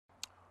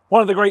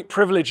One of the great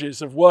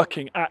privileges of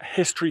working at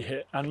History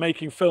Hit and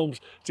making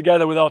films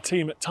together with our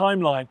team at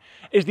Timeline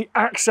is the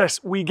access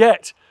we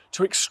get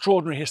to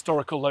extraordinary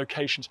historical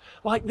locations.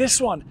 Like this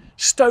one,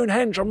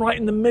 Stonehenge. I'm right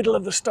in the middle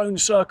of the stone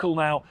circle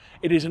now.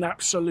 It is an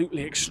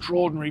absolutely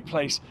extraordinary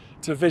place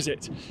to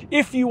visit.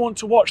 If you want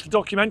to watch the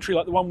documentary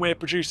like the one we're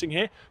producing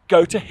here,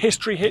 go to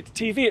History Hit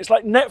TV. It's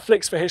like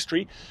Netflix for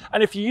history.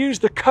 And if you use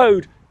the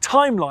code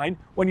TIMELINE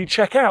when you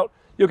check out,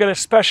 you'll get a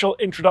special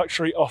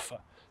introductory offer.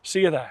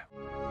 See you there.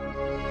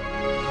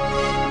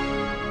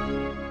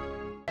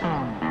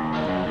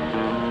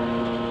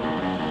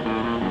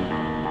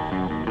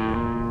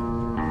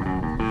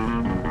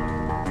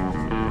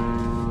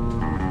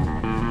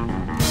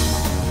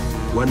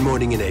 One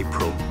morning in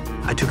April,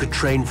 I took a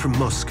train from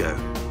Moscow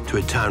to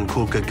a town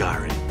called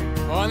Gagarin.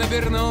 Он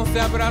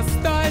обернулся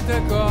простой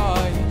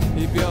такой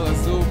и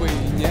белозубый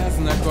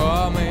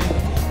незнакомый,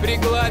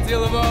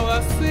 пригладил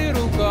волосы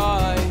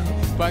рукой,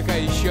 пока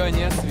еще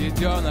не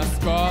сведен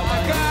осколок.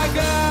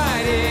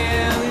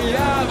 Гагарин,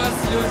 я вас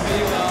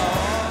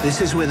любила.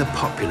 This is where the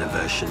popular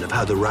version of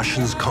how the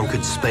Russians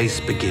conquered space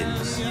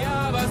begins.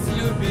 Я вас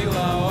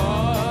любила.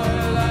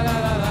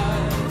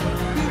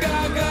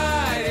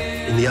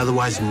 In the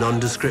otherwise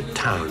nondescript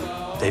town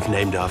they've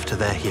named after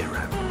their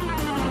hero.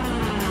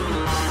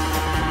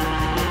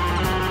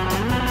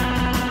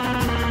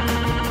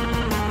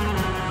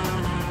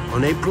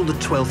 On April the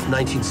 12th,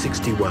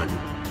 1961,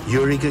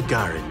 Yuri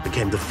Gagarin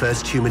became the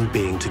first human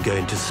being to go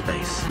into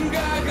space.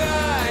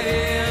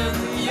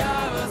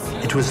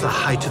 It was the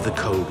height of the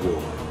Cold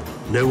War.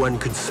 No one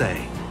could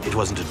say it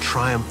wasn't a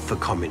triumph for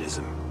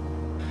communism.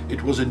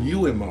 It was a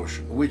new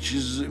emotion, which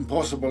is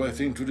impossible, I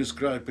think, to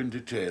describe in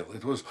detail.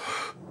 It was...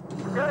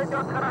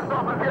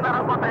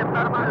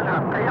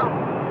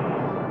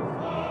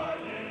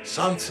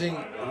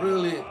 Something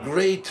really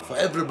great for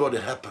everybody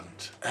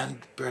happened, and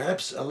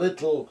perhaps a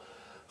little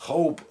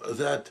hope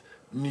that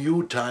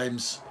new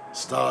times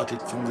started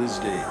from this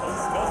day.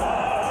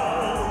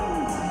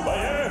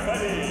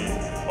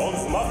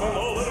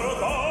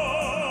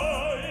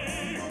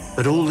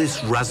 But all this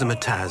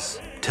razzmatazz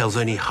tells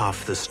only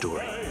half the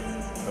story.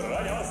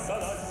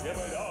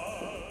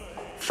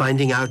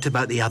 Finding out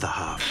about the other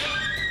half,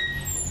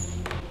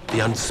 the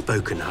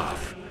unspoken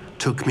half,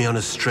 took me on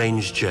a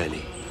strange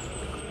journey.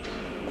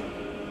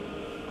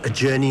 A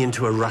journey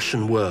into a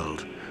Russian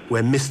world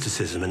where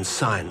mysticism and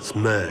science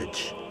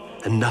merge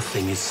and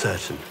nothing is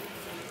certain,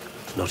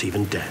 not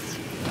even death.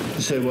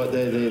 So what,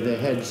 the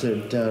heads are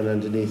down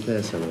underneath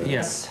there somewhere?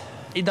 Yes.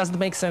 It doesn't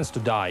make sense to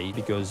die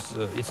because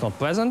it's not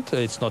pleasant,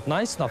 it's not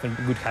nice, nothing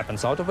good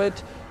happens out of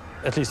it,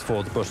 at least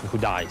for the person who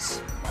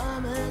dies.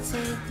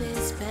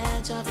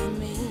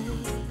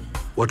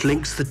 What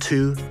links the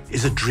two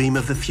is a dream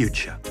of the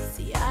future,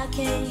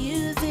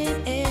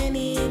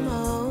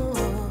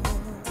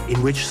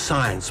 in which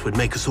science would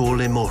make us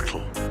all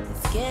immortal,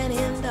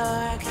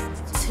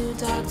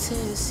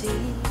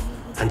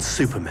 and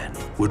supermen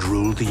would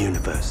rule the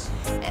universe.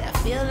 And I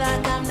feel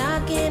like I'm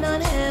knocking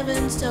on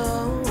heaven's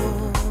door.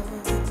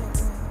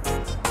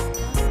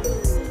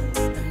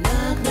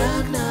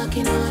 I'm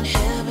knocking on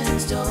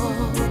heaven's door.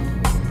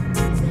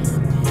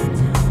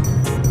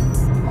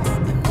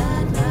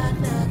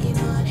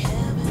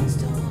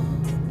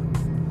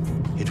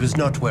 It was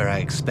not where I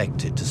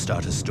expected to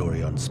start a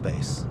story on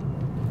space.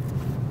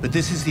 But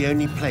this is the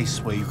only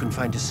place where you can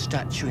find a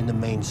statue in the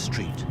main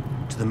street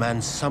to the man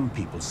some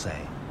people say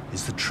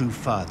is the true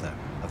father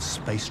of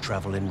space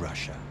travel in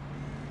Russia.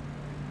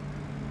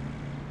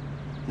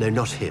 No,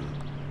 not him.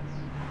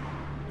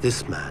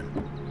 This man,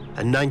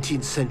 a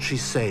 19th century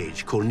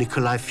sage called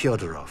Nikolai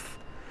Fyodorov,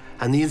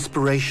 and the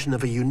inspiration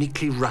of a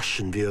uniquely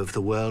Russian view of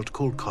the world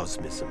called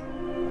cosmism.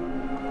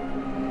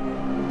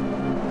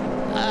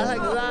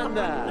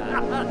 Alexander!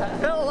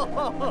 Hello!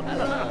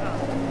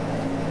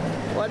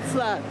 What's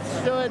that?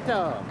 Что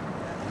это?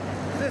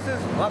 This is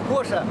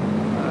Лакоша,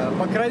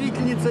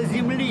 покровительница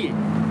Земли,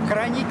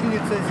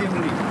 хранительница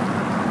Земли.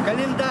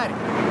 Календарь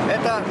 –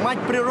 это мать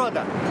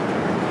природа.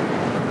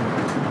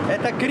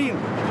 Это Крим,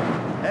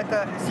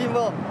 это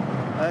символ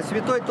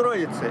Святой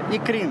Троицы и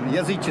Крим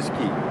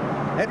языческий.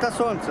 Это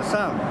солнце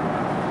сам,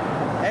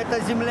 это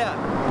земля,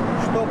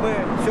 чтобы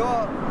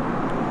все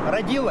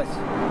родилось.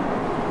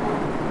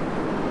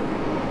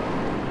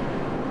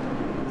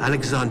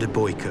 Alexander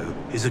Boyko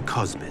is a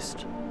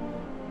cosmist.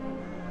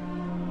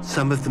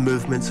 Some of the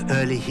movement's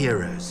early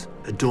heroes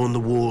adorn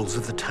the walls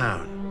of the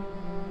town.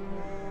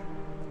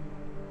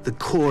 The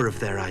core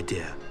of their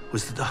idea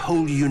was that the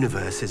whole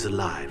universe is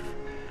alive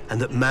and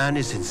that man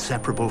is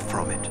inseparable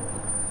from it.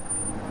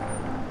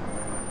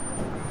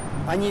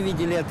 Они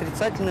видели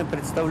отрицательное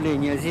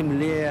представление о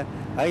Земле,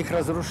 о их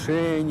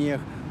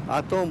разрушениях,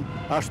 о том,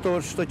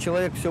 что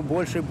человек все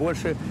больше и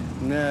больше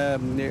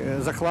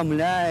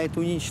захламляет,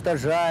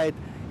 уничтожает.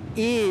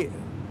 И,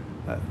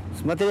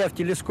 смотря в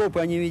телескопы,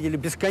 они видели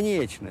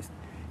бесконечность.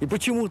 И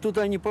почему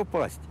туда не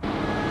попасть?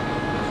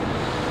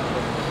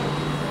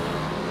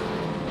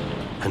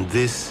 And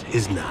this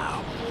is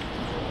now.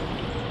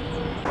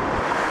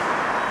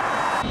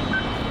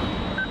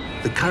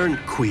 The current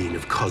queen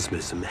of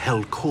cosmism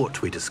held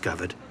court, we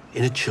discovered,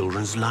 in a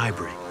children's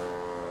library.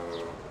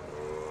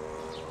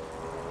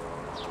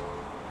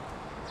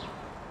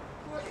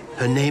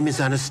 Her name is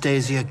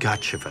Anastasia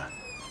Gacheva.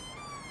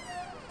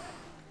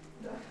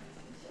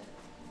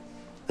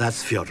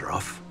 That's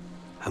Fyodorov,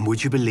 and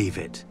would you believe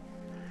it?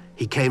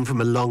 He came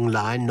from a long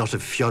line, not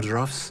of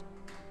Fyodorovs,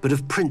 but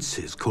of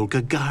princes called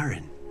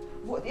Gagarin.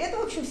 Вот, это,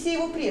 в общем, все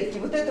его предки.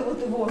 Вот это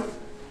вот его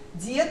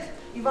дед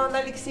Иван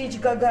Алексеевич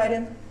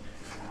Гагарин.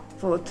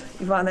 Вот,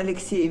 Иван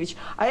Алексеевич.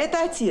 А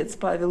это отец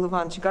Павел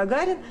Иванович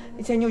Гагарин.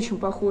 Ведь они очень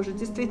похожи.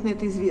 Действительно,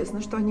 это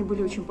известно, что они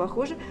были очень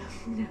похожи.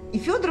 И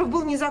Федоров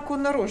был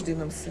незаконно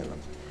рожденным сыном.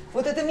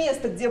 Вот это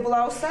место, где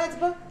была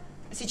усадьба,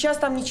 сейчас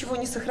там ничего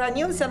не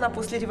сохранилось. Она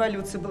после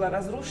революции была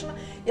разрушена.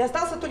 И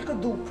остался только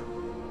дуб.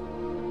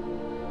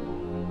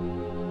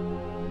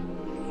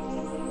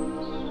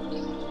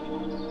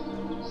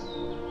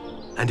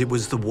 And it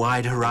was the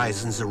wide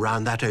horizons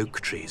around that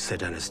oak tree,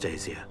 said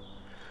Anastasia,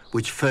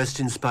 which first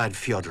inspired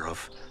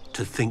Fyodorov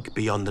to think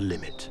beyond the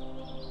limit.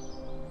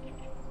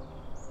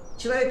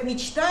 Человек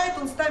мечтает,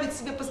 он ставит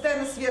себе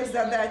постоянно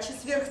сверхзадачи,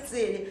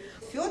 сверхцели.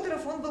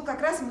 Федоров, он был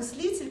как раз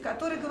мыслитель,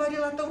 который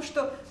говорил о том,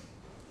 что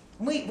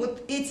мы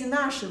вот эти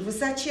наши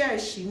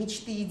высочайшие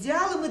мечты и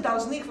идеалы, мы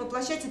должны их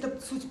воплощать, это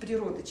суть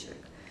природы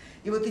человека.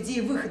 И вот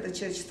идея выхода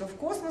человечества в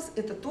космос,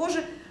 это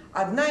тоже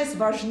одна из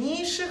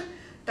важнейших,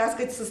 так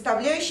сказать,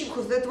 составляющих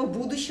вот этого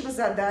будущего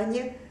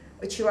задания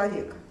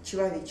человека,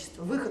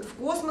 человечества. Выход в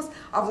космос,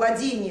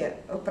 овладение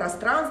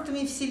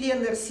пространствами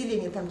Вселенной,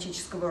 расселение там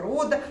человеческого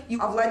рода и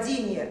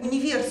овладение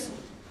универсумом.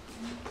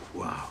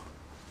 Wow.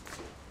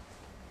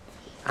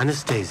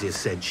 Anastasia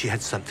said she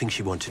had something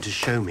she wanted to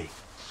show me.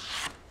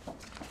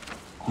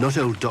 Not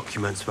old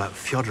documents about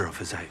Fyodorov,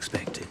 as I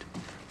expected,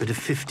 but a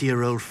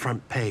 50-year-old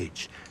front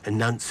page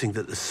announcing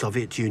that the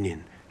Soviet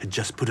Union had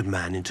just put a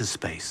man into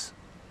space.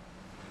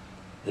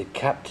 The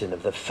captain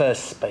of the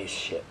first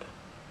spaceship.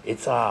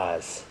 It's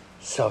ours,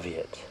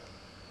 Soviet.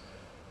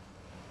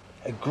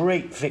 A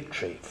great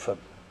victory for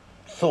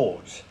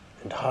thought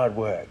and hard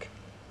work.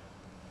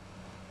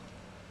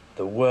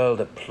 The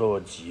world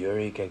applauds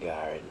Yuri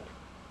Gagarin.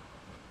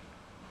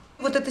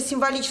 Вот это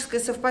символическое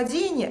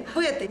совпадение в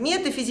этой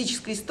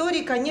метафизической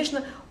истории,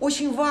 конечно,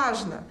 очень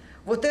важно.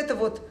 Вот это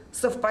вот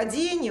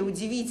совпадение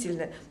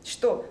удивительное,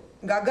 что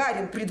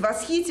Гагарин,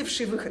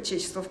 предвосхитивший выход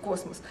человечества в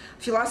космос,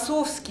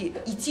 философски,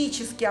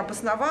 этически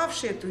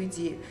обосновавший эту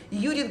идею, и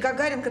Юрий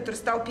Гагарин, который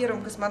стал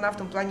первым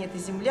космонавтом планеты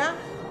Земля,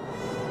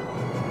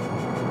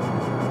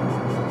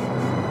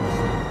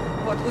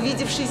 вот,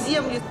 увидевший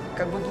Землю,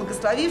 как бы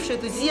благословивший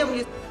эту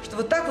Землю, что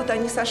вот так вот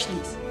они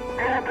сошлись.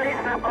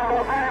 Отлично,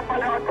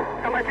 полет,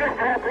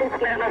 самочувствие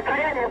отличное,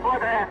 настроение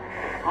бодрое.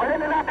 В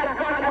иллюминатор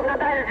взора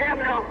наблюдаю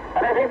Землю,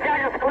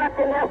 различаю складки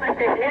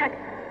местности, снег,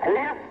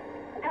 лес.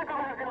 Как у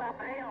вас дела?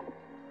 Прием.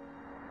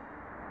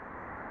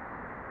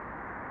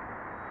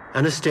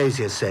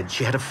 Anastasia said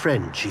she had a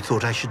friend she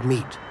thought I should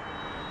meet.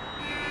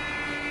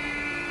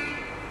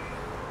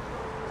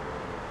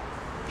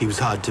 He was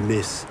hard to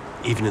miss,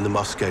 even in the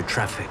Moscow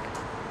traffic.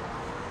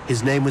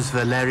 His name was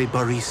Valery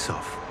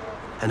Borisov,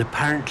 and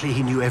apparently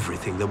he knew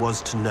everything there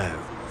was to know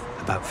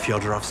about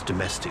Fyodorov's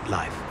domestic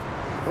life.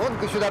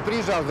 Он сюда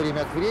приезжал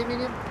время от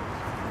времени,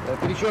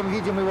 причем,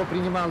 видимо, его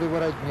принимала его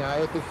родня.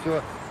 Это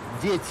все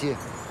дети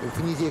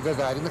князей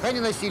Гагариных. Они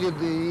носили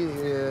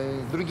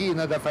другие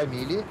иногда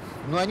фамилии,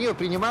 но они его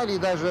принимали и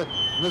даже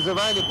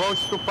называли по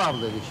отчеству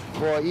Павлович,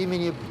 по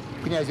имени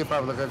князя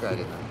Павла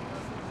Гагарина.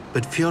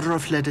 But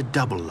Fyodorov led a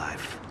double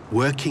life,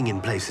 working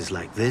in places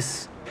like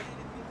this,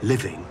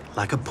 living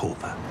like a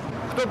pauper.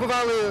 Кто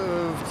бывал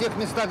в тех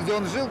местах, где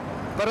он жил,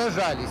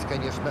 поражались,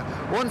 конечно.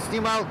 Он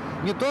снимал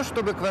не то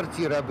чтобы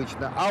квартиру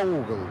обычно, а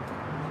угол.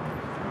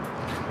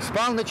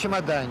 Спал на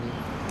чемодане.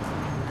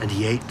 And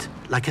he ate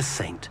like a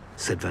saint,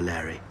 said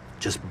Valery.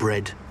 Just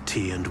bread,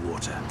 tea and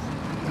water.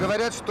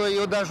 Говорят, что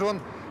его даже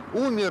он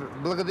умер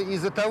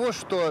из-за того,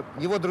 что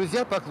его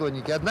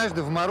друзья-поклонники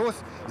однажды в мороз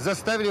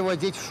заставили его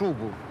одеть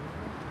шубу.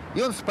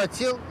 И он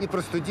вспотел и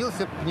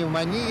простудился,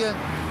 пневмония,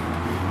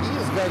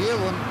 и сгорел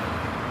он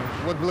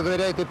вот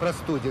благодаря этой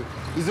простуде,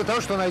 из-за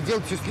того, что он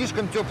одел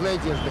слишком теплой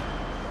одежды.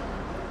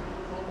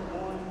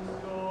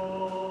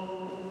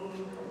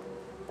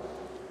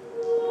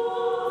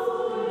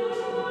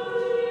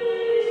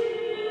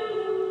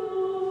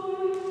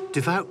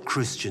 Devout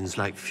Christians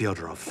like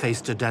Fyodorov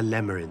faced a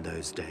dilemma in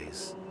those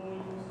days.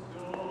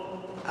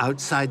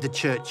 Outside the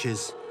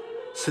churches,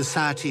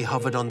 society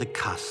hovered on the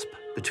cusp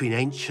between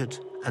ancient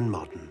and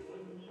modern.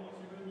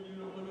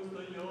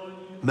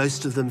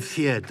 Most of them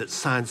feared that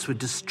science would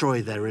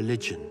destroy their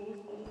religion.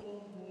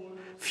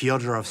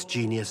 Fyodorov's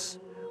genius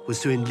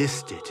was to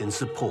enlist it in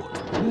support.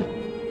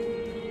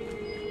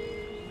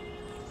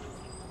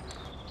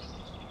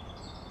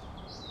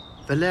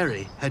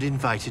 Valery had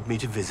invited me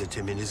to visit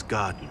him in his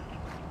garden.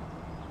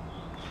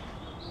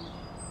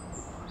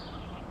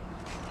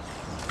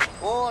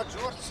 Oh,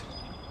 George.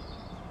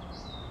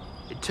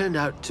 It turned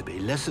out to be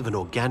less of an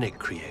organic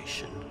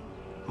creation,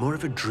 more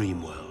of a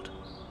dream world.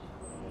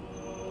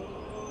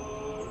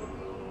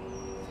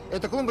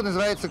 Эта клумба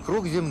называется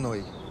 «Круг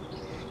земной».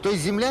 То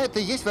есть Земля – это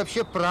и есть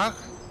вообще прах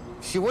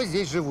всего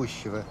здесь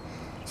живущего.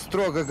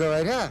 Строго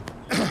говоря,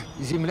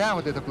 Земля,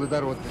 вот эта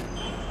плодородная,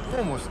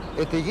 хумус –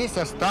 это и есть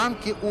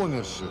останки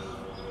умерших.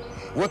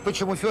 Вот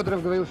почему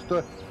Федоров говорил,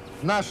 что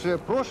наше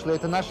прошлое –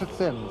 это наша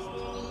ценность.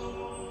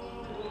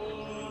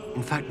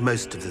 In fact,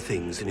 most of the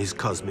things in his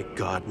cosmic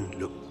garden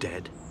look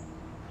dead.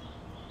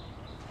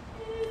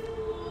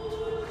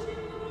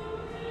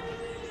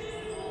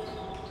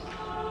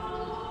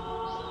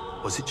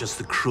 Was it just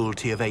the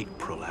cruelty of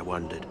April, I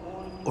wondered,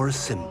 or a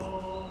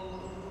symbol?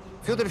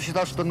 Федоров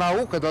считал, что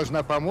наука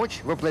должна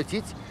помочь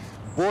воплотить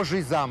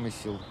Божий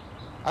замысел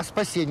о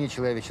спасении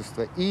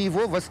человечества и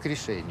его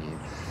воскрешении.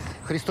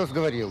 Христос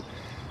говорил,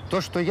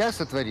 то, что я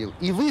сотворил,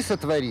 и вы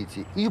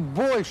сотворите, и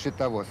больше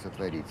того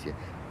сотворите.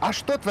 А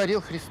что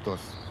творил Христос?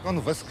 Он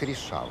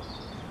воскрешал.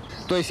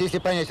 То есть, если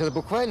понять это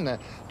буквально,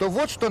 то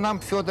вот что нам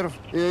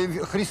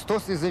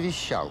Христос и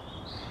завещал.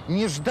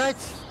 Не ждать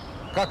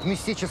как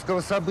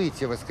мистического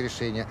события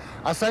воскрешения,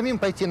 а самим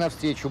пойти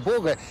навстречу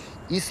Бога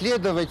и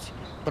исследовать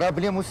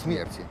проблему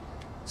смерти.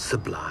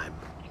 Sublime.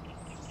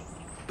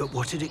 But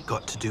what had it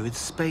got to do with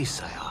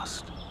space, I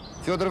asked?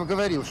 Федоров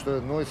говорил,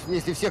 что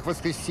если всех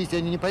воскресить,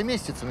 они не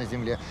поместятся на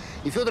Земле.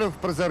 И Федоров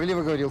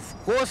прозорливо говорил, в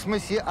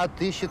космосе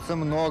отыщется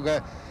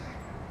много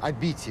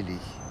обителей.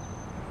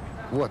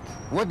 Вот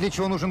для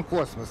чего нужен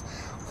космос.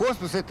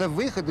 Космос – это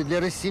выходы для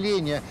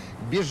расселения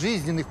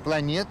безжизненных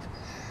планет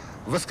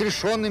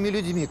воскрешенными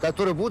людьми,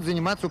 которые будут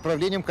заниматься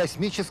управлением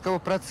космического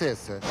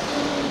процесса.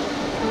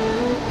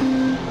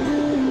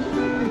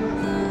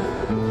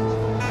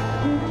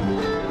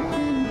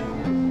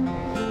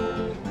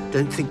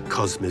 Don't think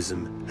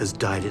cosmism has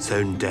died its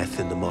own death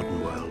in the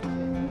modern world.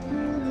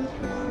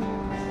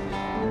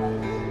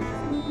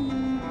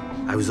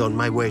 I was on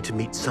my way to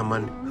meet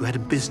someone who had a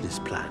business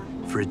plan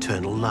for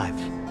eternal life.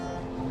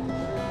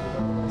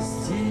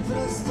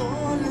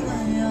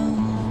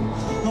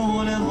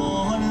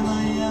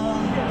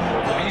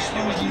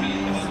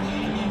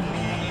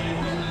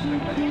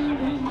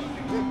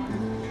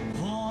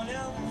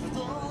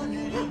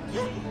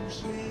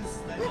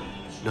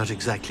 Not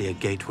exactly a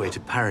gateway to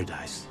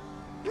paradise.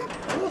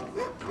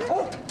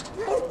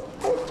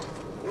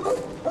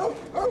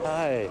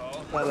 Hi.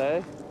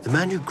 Hello. The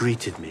man who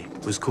greeted me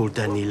was called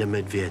Danila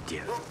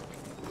Medvedev.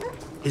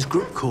 His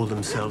group call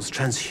themselves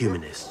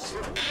transhumanists.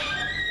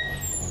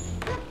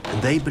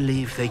 And they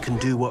believe they can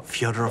do what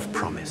Fyodorov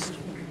promised.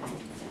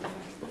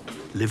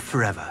 Live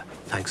forever,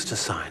 thanks to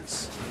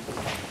science.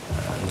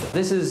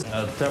 This is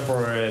a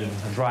temporary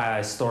dry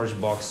ice storage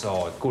box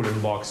or cooling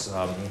box.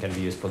 Can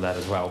be used for that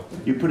as well.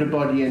 You put a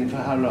body in for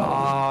how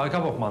long? A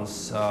couple of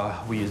months.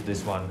 We use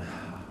this one.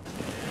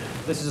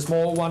 This is a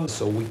small one,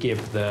 so we keep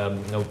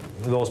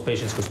those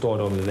patients who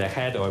stored only their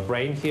head or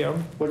brain here.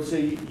 What, so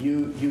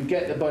you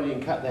get the body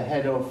and cut the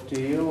head off,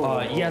 do you?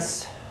 Or?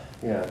 Yes.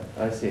 Yeah,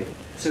 I see.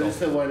 So is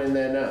there one in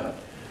there now?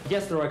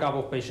 Yes, there are a couple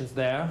of patients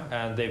there,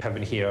 and they have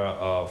been here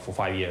for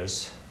 5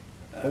 years.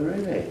 Oh,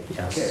 really?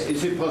 Yes. Okay.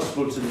 Is it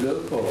possible to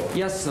look, or?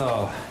 Yes.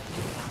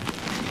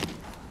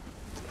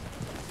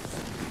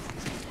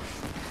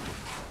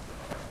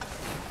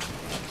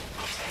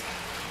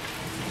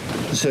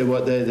 So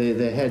what,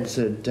 the heads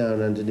are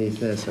down underneath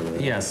there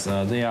somewhere? Yes,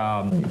 they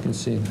are, you can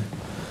see,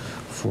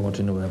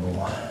 14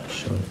 level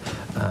shown.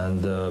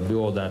 And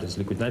below that is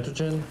liquid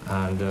nitrogen,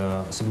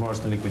 and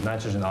submerged in liquid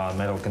nitrogen are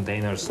metal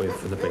containers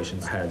with the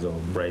patient's heads or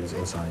brains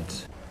inside.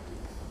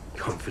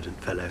 Confident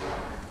fellow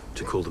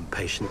to call them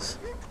patients.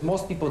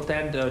 Most people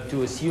tend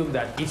to assume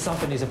that if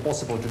something is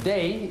impossible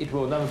today, it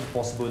will never be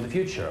possible in the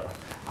future.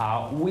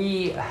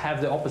 We have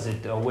the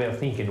opposite way of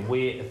thinking.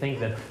 We think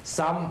that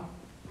some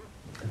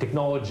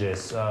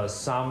technologies,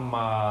 some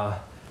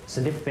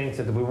scientific things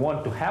that we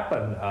want to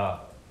happen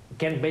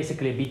can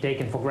basically be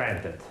taken for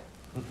granted.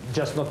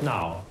 Just not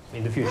now,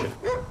 in the future.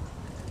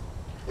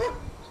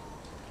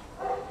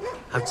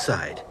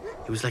 Outside,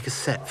 it was like a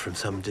set from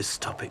some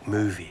dystopic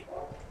movie.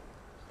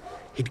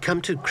 He'd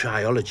come to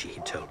cryology, he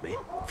told me,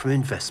 from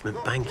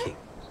investment banking.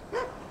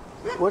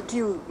 What do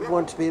you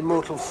want to be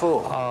immortal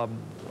for?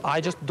 I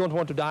just don't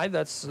want to die.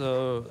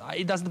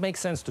 It doesn't make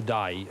sense to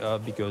die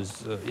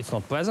because it's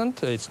not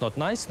pleasant, it's not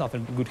nice,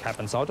 nothing good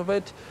happens out of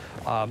it,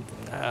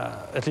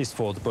 at least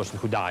for the person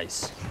who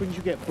dies. Wouldn't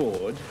you get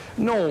bored?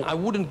 No, I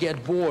wouldn't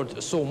get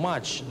bored so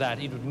much that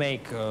it would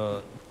make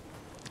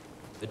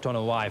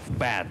eternal life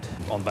bad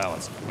on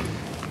balance.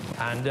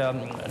 And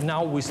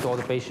now we store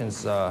the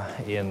patients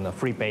in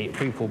free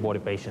full-body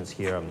patients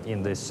here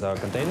in this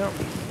container.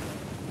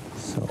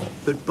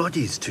 But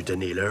bodies to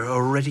Danila are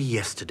already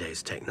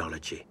yesterday's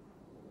technology.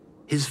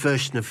 His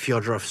version of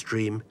Fyodorov's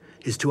dream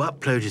is to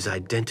upload his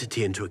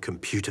identity into a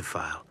computer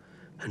file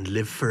and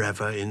live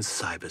forever in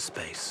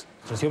cyberspace.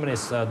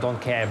 Transhumanists don't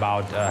care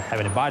about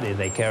having a body,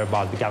 they care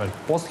about becoming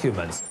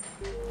posthumans.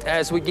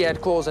 As we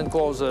get closer and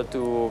closer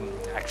to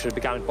actually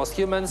becoming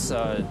posthumans,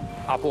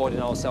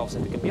 uploading ourselves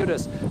into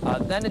computers,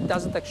 then it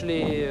doesn't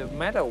actually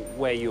matter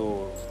where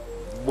you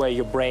where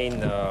your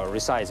brain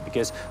resides,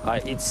 because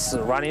it's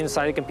running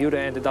inside a computer,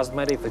 and it doesn't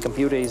matter if the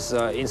computer is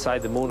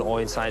inside the moon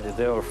or inside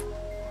the Earth.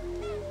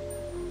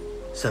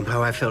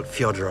 Somehow I felt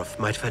Fyodorov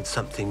might have had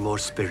something more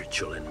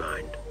spiritual in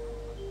mind.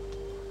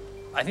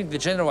 I think the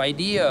general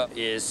idea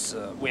is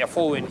we are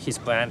following his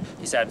plan.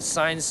 He said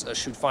science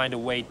should find a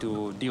way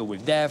to deal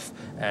with death,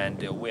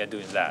 and we are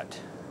doing that.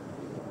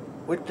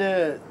 Would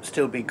there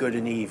still be good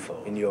and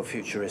evil in your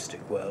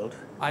futuristic world?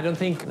 I don't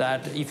think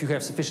that if you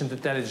have sufficient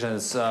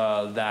intelligence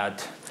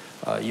that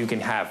you can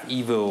have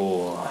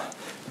evil,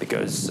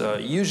 because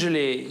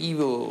usually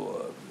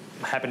evil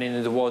happening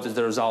in the world is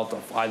the result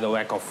of either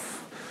lack of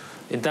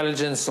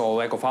intelligence or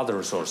lack of other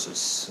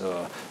resources.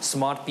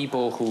 Smart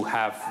people who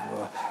have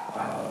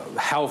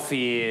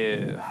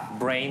healthy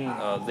brain,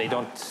 they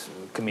don't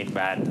commit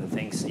bad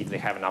things if they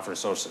have enough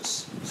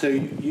resources. So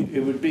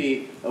it would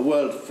be a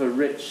world for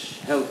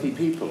rich, healthy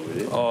people,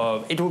 really?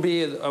 It would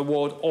be a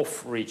world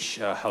of rich,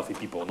 healthy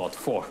people, not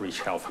for rich,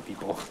 healthy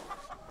people.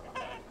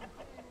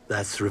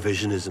 That's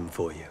revisionism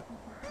for you.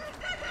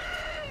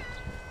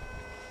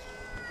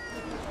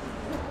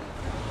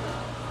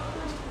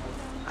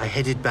 I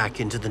headed back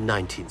into the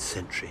 19th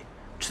century,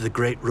 to the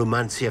great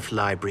Romantsiev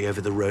Library over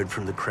the road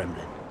from the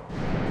Kremlin.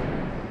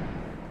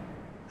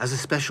 As a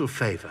special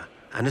favor,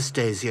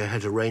 Anastasia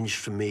had arranged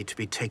for me to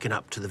be taken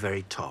up to the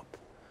very top,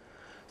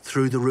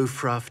 through the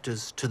roof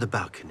rafters to the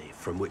balcony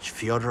from which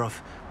Fyodorov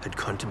had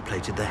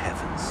contemplated the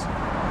heavens.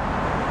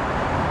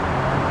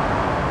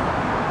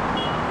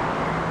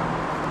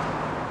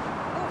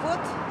 Ну вот,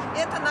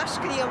 это наш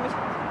Кремль.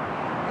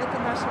 Это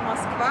наша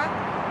Москва.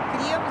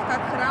 Кремль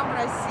как храм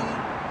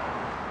России.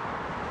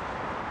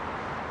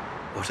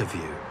 What a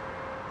view.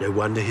 No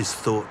wonder his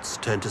thoughts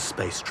turned to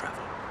space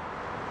travel.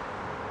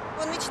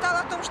 Он мечтал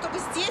о том, чтобы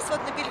здесь,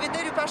 вот на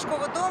Бельведере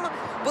Пашкова дома,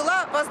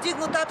 была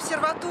воздвигнута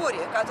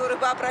обсерватория, которая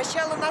бы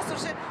обращала нас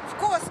уже в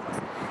космос.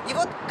 И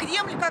вот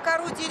Кремль как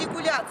орудие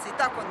регуляции,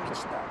 так он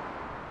мечтал.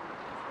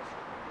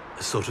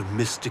 A sort of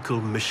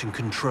mystical mission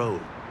control.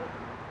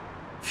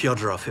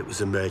 Fyodorov, it was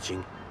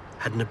emerging,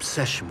 had an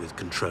obsession with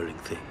controlling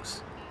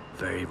things.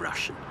 Very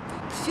Russian.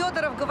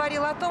 Федоров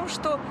говорил о том,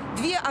 что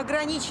две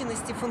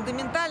ограниченности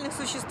фундаментальных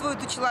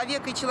существуют у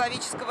человека и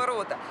человеческого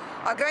рода.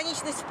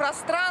 Ограниченность в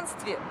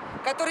пространстве,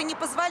 которая не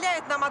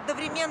позволяет нам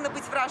одновременно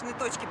быть в разной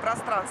точке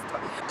пространства,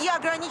 и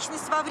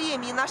ограниченность во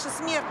времени, наша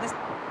смертность.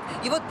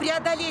 И вот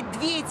преодолеть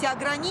две эти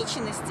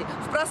ограниченности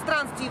в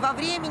пространстве и во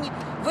времени,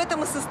 в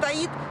этом и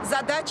состоит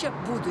задача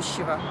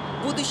будущего.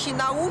 Будущей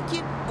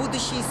науки,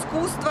 будущее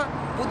искусства,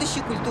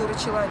 будущей культуры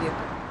человека.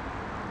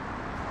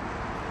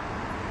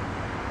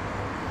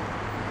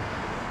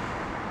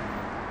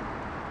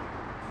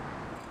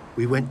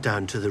 We went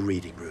down to the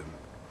reading room.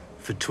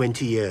 For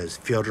 20 years,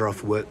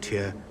 Fyodorov worked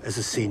here as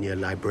a senior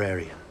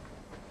librarian.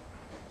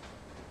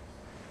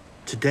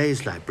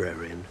 Today's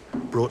librarian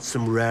brought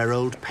some rare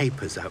old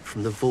papers out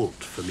from the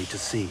vault for me to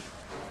see.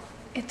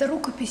 Это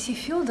рукописи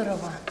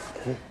Федорова.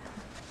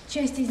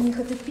 Часть из них —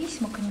 это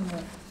письма к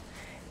нему.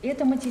 И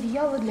это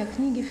материалы для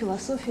книги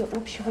 «Философия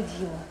общего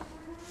дела».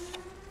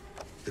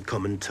 The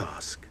common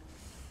task.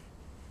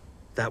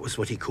 That was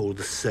what he called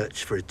the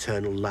search for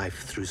eternal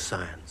life through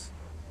science.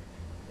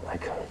 I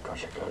can't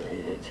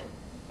read it.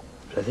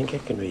 But I think I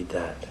can read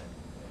that.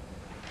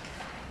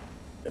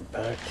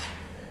 About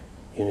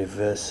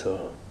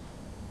universal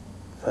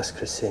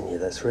воскресение,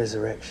 that's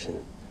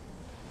resurrection.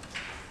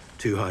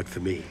 Too hard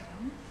for me.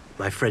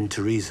 My friend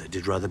Teresa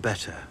did rather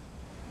better.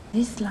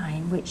 This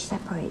line, which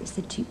separates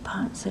the two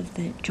parts of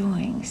the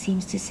drawing,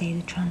 seems to say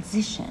the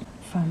transition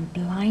from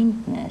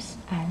blindness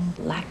and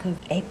lack of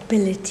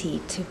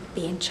ability to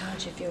be in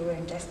charge of your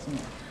own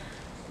destiny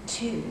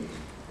to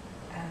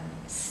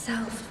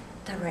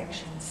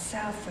self-direction,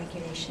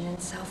 self-regulation,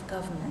 and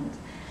self-government.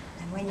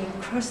 And when you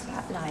cross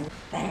that line,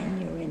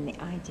 then you're in the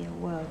ideal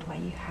world where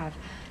you have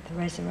the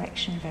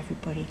resurrection of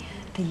everybody,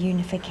 the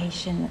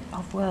unification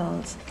of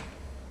worlds.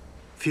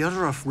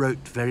 Fyodorov wrote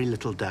very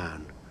little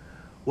down.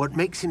 What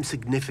makes him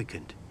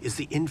significant is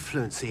the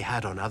influence he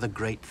had on other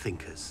great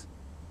thinkers.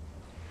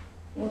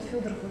 Вот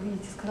Федоров, вы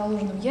видите, с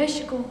скалолазным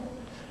ящиком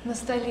на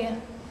столе,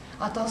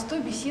 а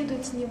Толстой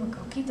беседует с ним и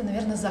какие-то,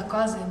 наверное,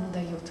 заказы ему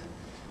дает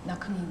на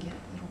книги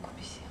и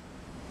рукописи.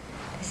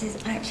 This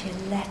is actually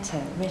a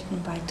letter written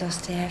by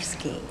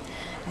Dostoevsky,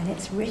 and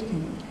it's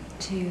written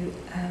to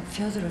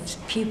Fyodorov's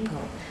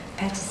pupil,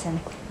 Peterson.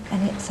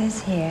 And it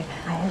says here,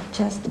 I have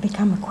just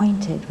become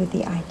acquainted with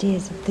the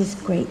ideas of this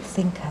great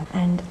thinker,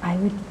 and I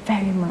would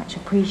very much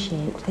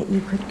appreciate that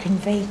you could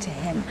convey to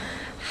him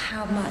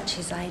how much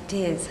his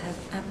ideas have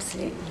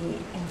absolutely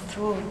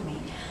enthralled me.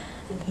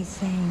 And he's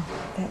saying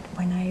that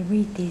when I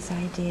read these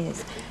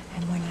ideas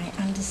and when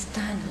I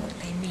understand what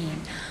they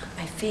mean,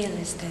 I feel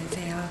as though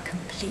they are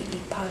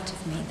completely part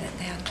of me, that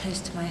they are close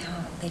to my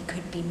heart, they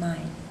could be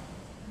mine.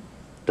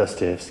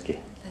 Dostoevsky.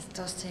 That's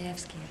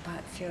Dostoevsky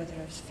about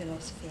Fyodorov's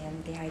philosophy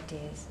and the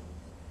ideas.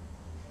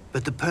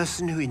 But the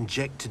person who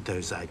injected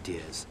those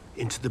ideas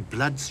into the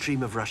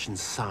bloodstream of Russian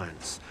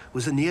science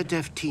was a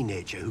near-deaf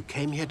teenager who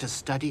came here to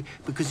study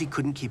because he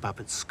couldn't keep up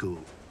at school.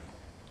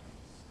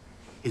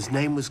 His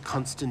name was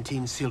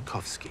Konstantin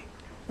Tsiolkovsky.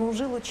 Он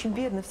жил очень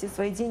бедно, все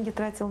свои деньги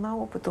тратил на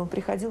опыт. Он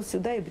приходил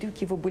сюда, и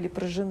брюки его были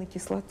прожжены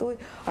кислотой,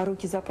 а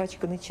руки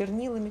запачканы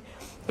чернилами.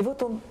 И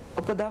вот он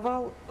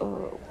подавал,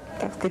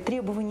 так сказать,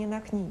 требования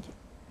на книги.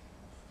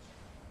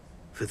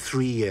 For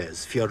 3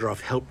 years,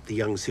 Fyodorov helped the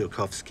young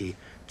Tsiolkovsky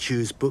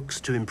choose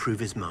books to improve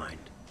his mind.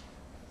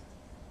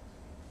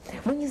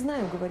 Мы не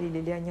знаем,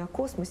 говорили ли они о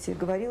космосе,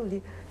 говорил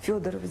ли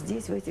Федоров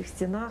здесь, в этих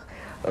стенах,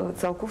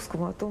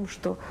 Циолковскому о том,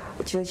 что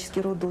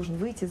человеческий род должен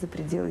выйти за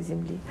пределы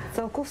Земли.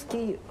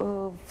 Циолковский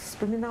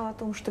вспоминал о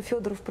том, что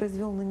Федоров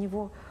произвел на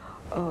него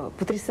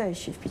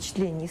потрясающее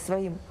впечатление и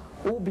своим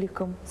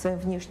обликом, своим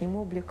внешним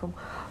обликом,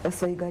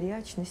 своей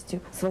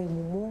горячностью, своим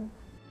умом.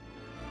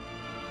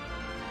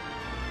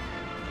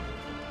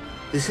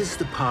 This is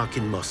the park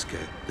in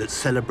Moscow that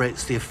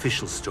celebrates the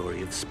official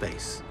story of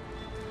space.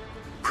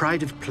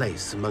 Pride of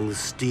place among the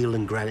steel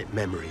and granite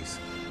memories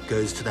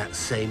goes to that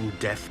same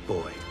deaf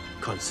boy,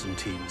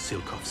 Konstantin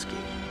Tsiolkovsky.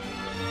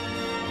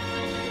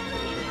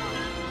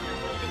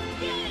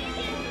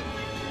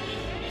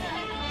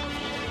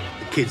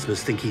 The kids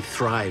must think he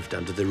thrived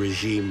under the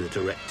regime that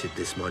erected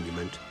this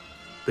monument,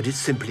 but it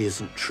simply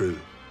isn't true.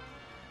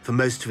 For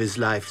most of his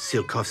life,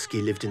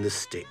 Tsiolkovsky lived in the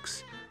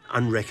sticks,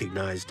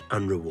 unrecognized,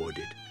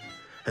 unrewarded.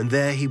 And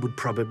there he would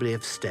probably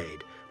have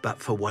stayed, but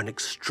for one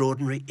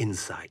extraordinary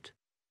insight.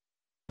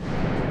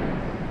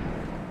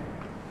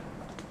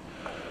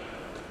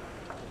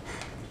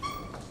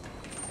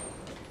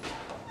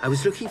 I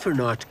was looking for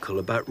an article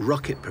about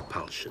rocket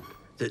propulsion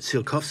that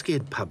Tsiolkovsky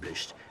had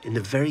published in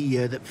the very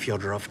year that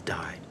Fyodorov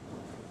died.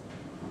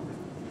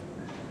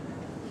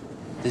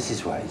 This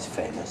is why he's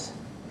famous.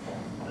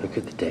 Look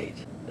at the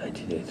date,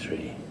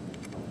 1903.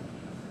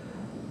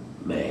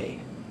 May.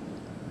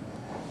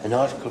 An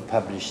article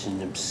published in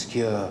an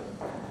obscure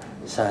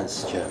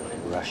science journal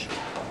in Russia.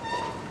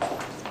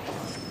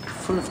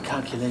 Full of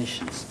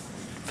calculations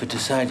for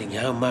deciding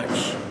how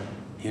much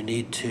you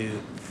need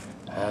to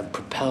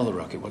propel the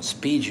rocket, what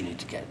speed you need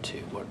to get to,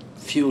 what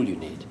fuel you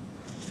need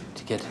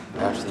to get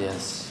out of the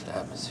Earth's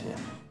atmosphere.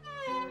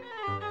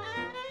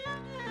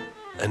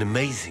 And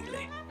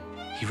amazingly,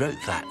 he wrote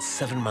that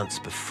 7 months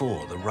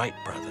before the Wright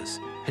brothers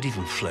had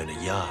even flown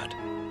a yard.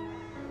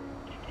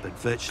 But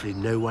virtually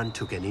no one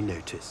took any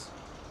notice.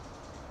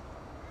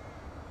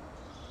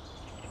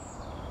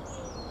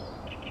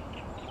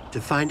 To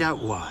find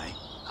out why,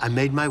 I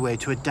made my way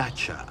to a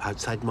dacha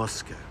outside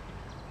Moscow.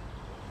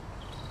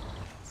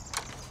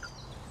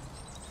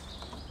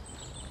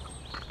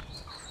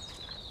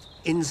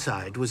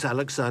 Inside was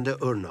Alexander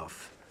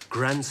Urnov,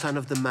 grandson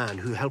of the man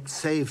who helped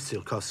save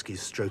Tsiolkovsky's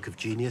stroke of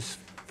genius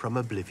from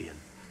oblivion.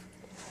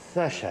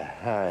 Sasha,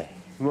 hi.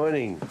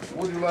 Morning.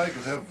 Would you like to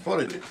have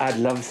porridge? I'd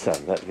love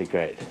some. That'd be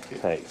great.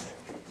 Thanks.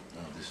 Oh,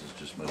 this is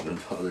just my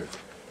grandfather.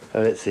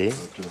 Oh, let's see.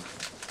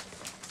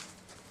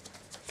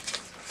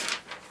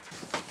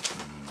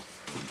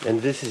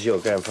 And this is your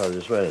grandfather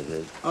as well, is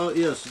it? Oh,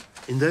 yes.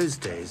 In those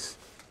days,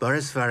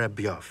 Boris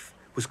Vorobyov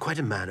was quite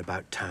a man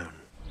about town.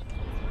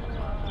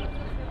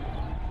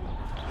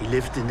 He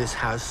lived in this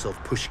house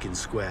off Pushkin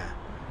Square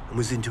and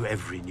was into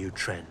every new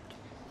trend.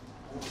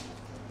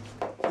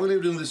 We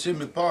lived in the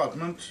same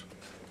apartment.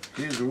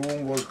 His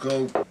room was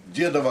called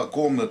Dedova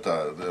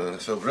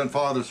Komnata, so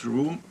grandfather's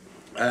room.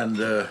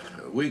 And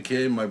we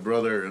came, my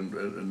brother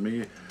and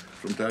me,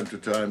 from time to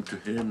time to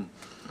him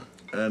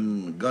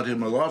and got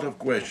him a lot of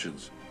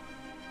questions.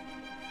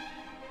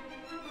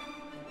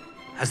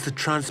 As the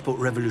transport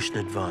revolution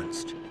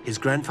advanced, his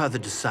grandfather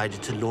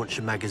decided to launch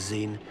a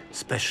magazine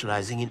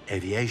specializing in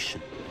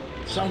aviation.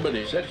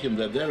 Somebody said to him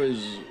that there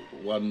is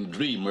one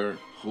dreamer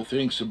who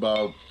thinks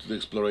about the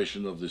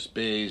exploration of the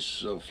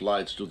space, of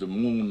flights to the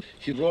moon.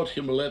 He wrote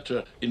him a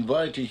letter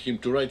inviting him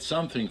to write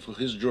something for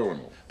his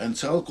journal. And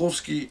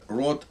Tsiolkovsky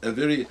wrote a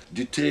very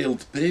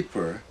detailed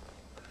paper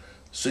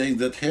saying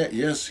that,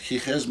 yes, he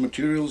has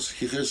materials,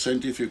 he has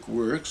scientific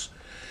works,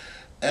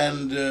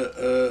 and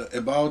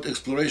about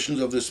explorations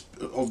of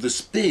the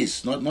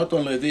space, not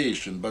only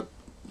aviation, but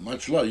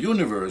much larger,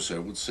 universe, I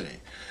would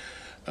say.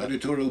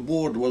 Editorial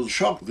board was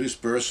shocked. This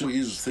person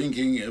is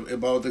thinking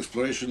about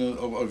exploration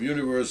of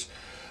universe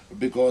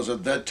because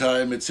at that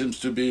time it seems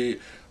to be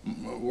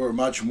were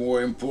much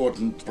more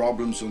important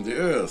problems on the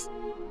Earth.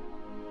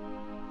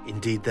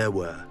 Indeed there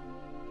were.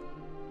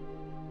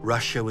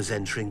 Russia was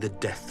entering the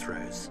death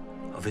throes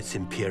of its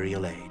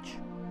imperial age.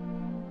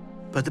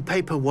 But the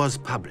paper was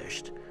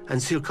published, and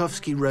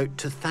Tsiolkovsky wrote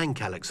to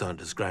thank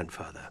Alexander's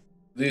grandfather.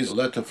 This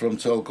letter from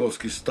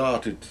Tsiolkovsky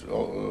started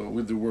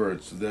with the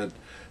words that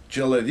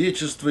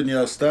 «Человечество не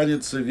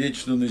останется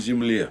вечно на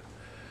земле,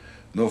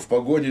 но в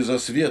погоне за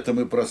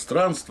светом и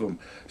пространством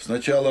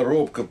сначала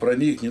робко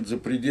проникнет за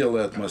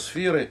пределы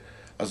атмосферы,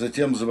 а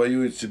затем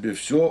завоюет себе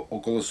все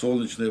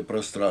околосолнечное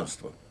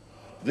пространство».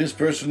 This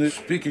person is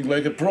speaking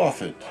like a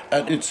prophet,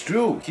 and it's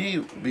true, he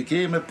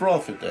became a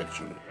prophet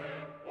actually.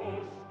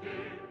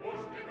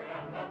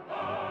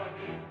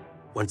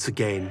 Once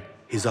again,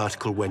 his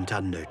article went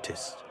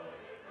unnoticed,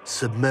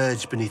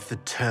 submerged beneath the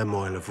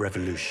turmoil of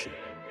revolution.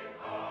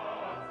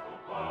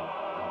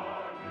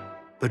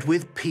 But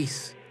with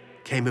peace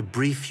came a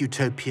brief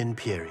utopian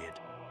period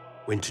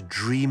when to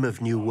dream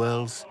of new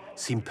worlds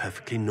seemed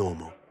perfectly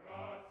normal.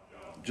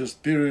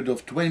 Just period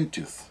of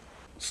 20th,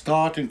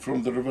 starting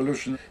from the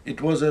revolution,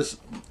 it was a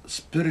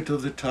spirit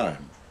of the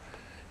time.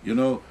 You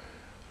know,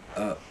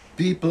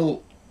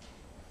 people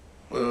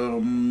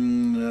were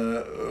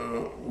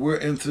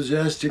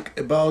enthusiastic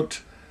about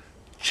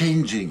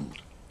changing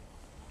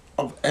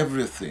of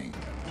everything.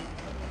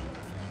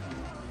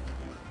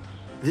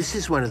 This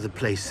is one of the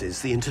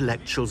places the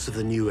intellectuals of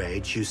the New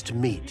Age used to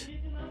meet.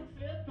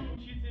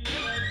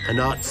 An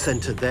art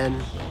center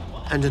then,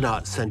 and an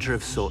art center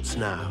of sorts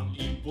now.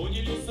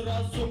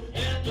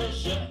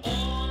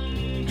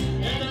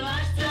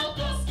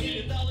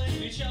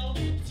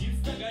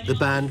 The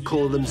band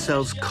call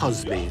themselves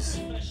Cosmes,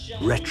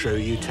 retro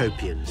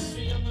utopians.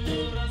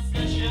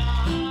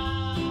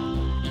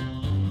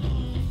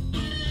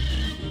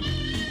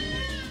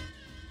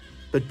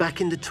 But back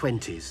in the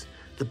 20s,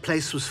 the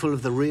place was full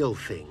of the real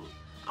thing,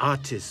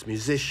 artists,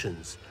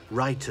 musicians,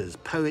 writers,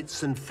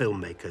 poets, and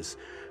filmmakers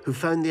who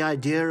found the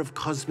idea of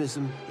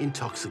cosmism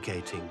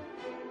intoxicating.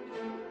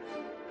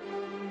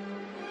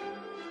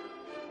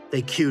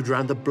 They queued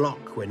round the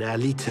block when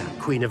Aelita,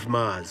 Queen of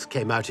Mars,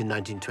 came out in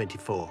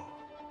 1924.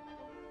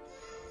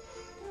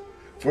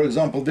 For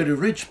example, very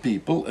rich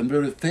people and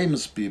very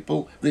famous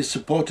people, they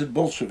supported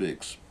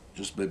Bolsheviks,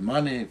 just by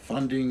money,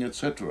 funding,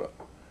 etc.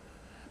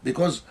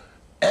 Because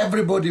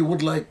everybody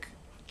would like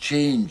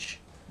change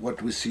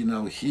what we see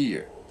now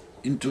here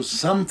into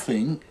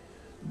something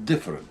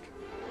different.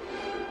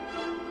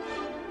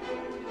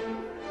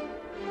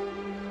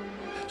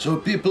 So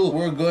people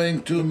were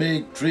going to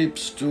make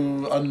trips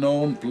to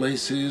unknown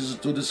places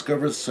to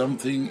discover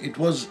something. It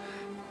was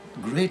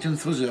great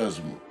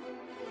enthusiasm.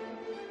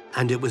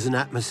 And it was an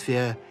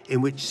atmosphere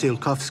in which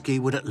Tsiolkovsky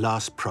would at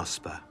last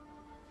prosper.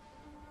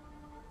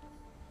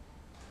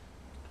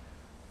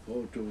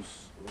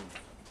 Photos.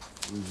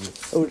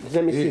 Oh,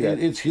 let me see that.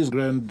 It's his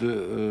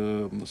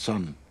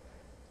grandson.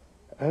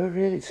 Oh,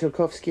 really?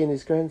 Tsiolkovsky and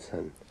his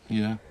grandson?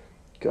 Yeah.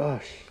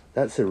 Gosh,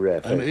 that's a rare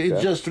photograph.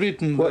 It's just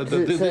written. What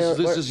does it say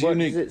this is what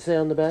unique. Does it say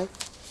on the back?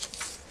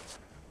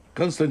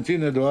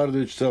 Konstantin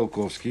Eduardovich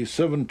Tsiolkovsky,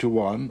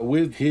 71,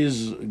 with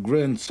his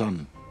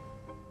grandson.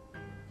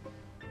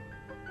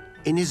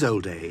 In his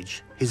old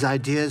age, his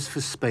ideas for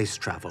space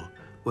travel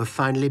were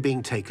finally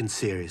being taken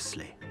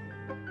seriously.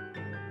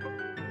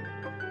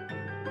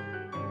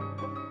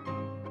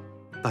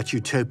 But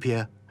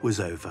utopia was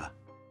over.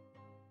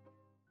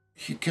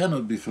 He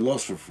cannot be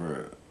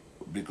philosopher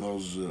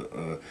because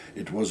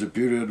it was a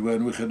period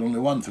when we had only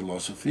one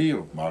philosophy,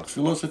 or Marx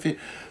philosophy,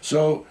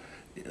 so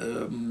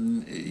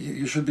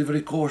you should be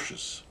very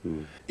cautious.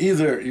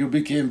 Either you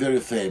became very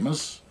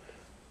famous,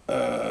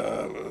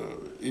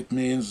 it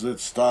means that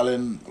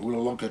Stalin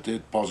will look at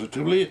it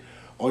positively,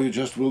 or you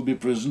just will be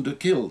imprisoned or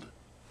killed.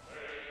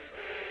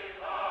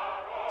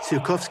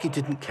 Tsiolkovsky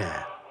didn't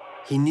care.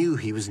 He knew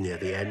he was near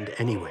the end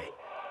anyway,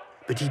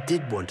 but he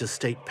did want a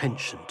state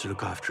pension to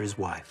look after his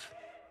wife.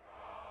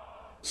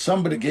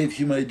 Somebody gave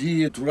him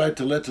idea to write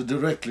a letter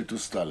directly to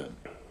Stalin.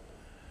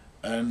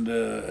 And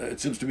it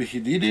seems to me he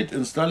did it,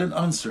 and Stalin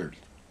answered.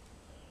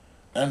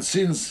 And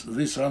since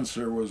this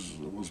answer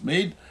was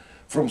made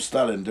from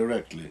Stalin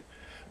directly,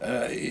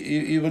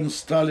 even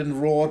Stalin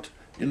wrote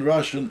in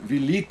Russian,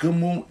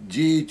 «Великому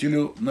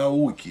деятелю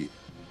науки».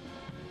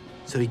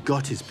 So he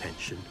got his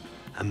pension,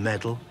 a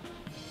medal,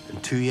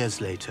 and 2 years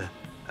later,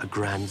 a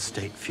grand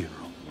state funeral.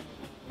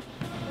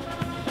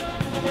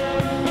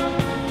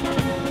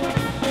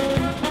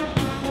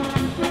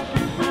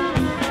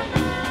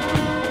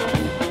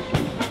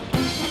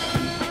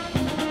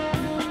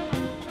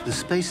 The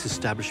space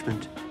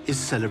establishment is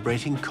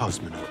celebrating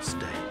Cosmonauts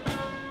Day.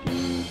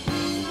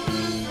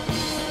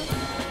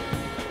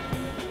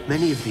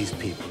 Many of these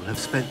people have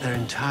spent their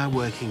entire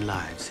working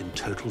lives in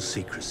total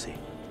secrecy,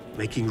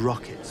 making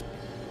rockets,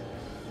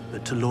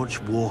 but to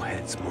launch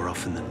warheads more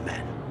often than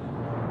men.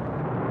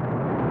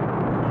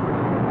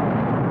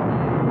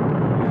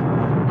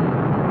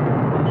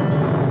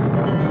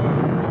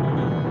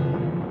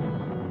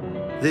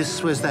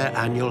 This was their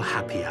annual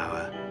happy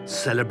hour,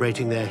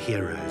 celebrating their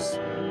heroes.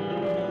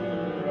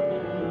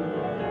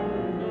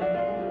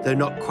 Though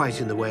not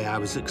quite in the way I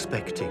was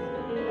expecting.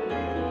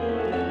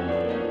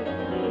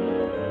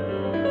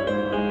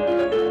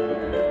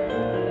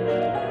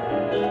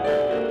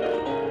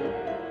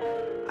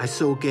 I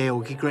saw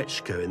Georgy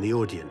Grechko in the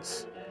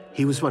audience.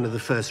 He was one of the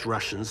first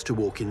Russians to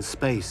walk in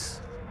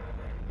space.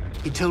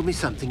 He told me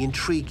something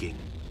intriguing.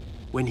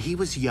 When he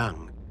was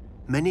young,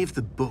 many of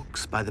the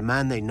books by the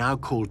man they now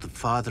called the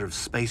father of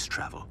space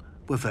travel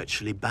were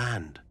virtually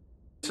banned.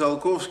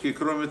 Tsiolkovsky,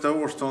 кроме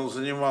того, что он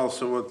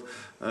занимался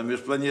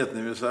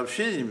межпланетными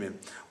сообщениями,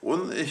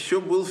 он еще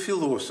был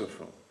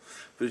философом.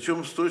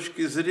 Причем с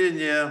точки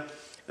зрения,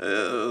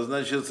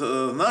 значит,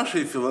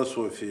 нашей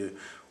философии,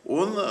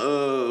 он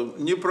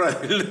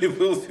неправильный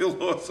был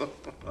философ.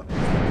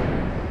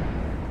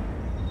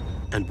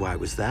 And why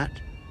was that?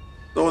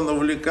 Он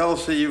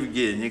увлекался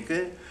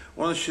Евгеникой.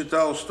 Он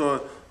считал,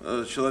 что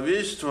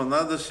человечество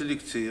надо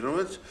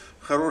селектировать,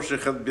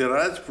 хороших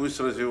отбирать, пусть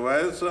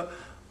развиваются,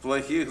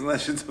 плохих,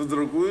 значит, в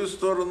другую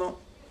сторону.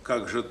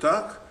 Как же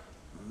так?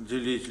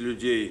 Делить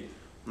людей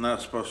на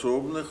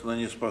способных, на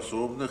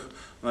неспособных,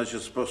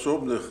 значит,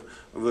 способных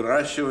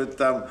выращивать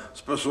там,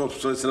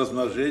 способствовать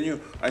размножению,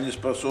 а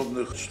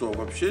неспособных что,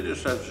 вообще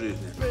лишать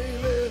жизни?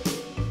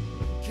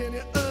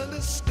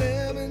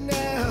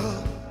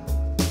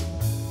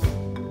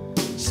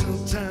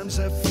 Sometimes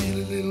I feel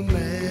a little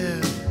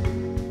mad.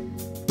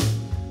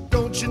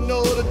 Don't you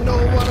know that no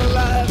one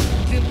alive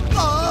can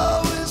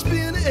always be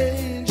an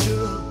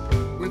angel?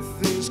 When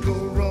things go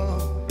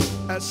wrong,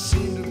 I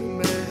seem to be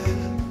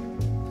mad.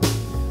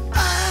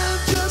 I'm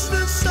just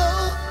a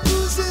soul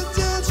whose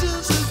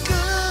intentions are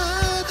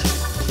good.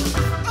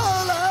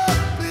 Oh Lord,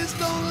 please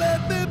don't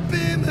let me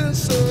be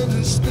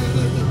misunderstood.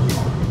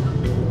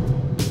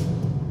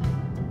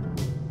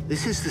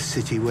 This is the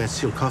city where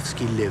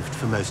Tsiolkovsky lived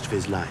for most of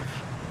his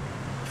life,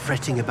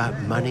 fretting about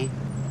money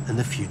and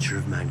the future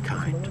of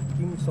mankind.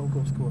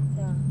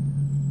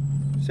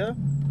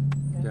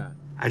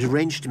 I'd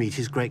arranged to meet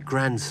his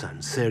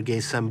great-grandson, Sergei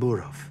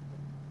Samburov.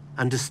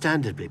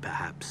 Understandably,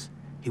 perhaps,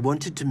 he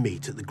wanted to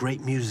meet at the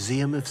great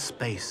museum of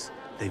space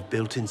they've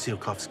built in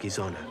Tsiolkovsky's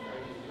honor.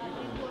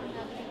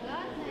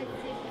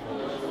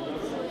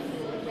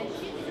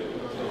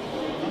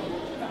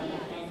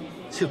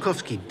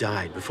 Tsiolkovsky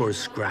died before a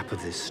scrap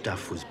of this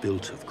stuff was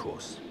built, of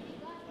course.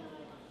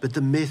 But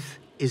the myth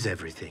is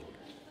everything.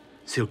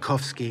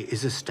 Tsiolkovsky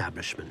is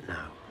establishment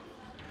now.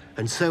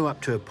 And so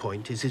up to a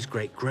point is his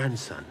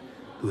great-grandson,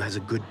 who has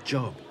a good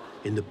job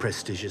in the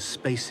prestigious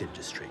space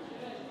industry.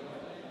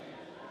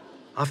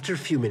 After a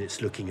few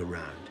minutes looking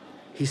around,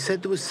 he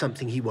said there was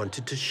something he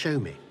wanted to show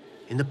me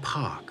in the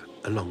park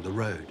along the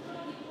road.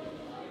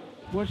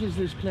 What is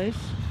this place?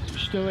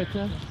 Что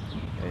это?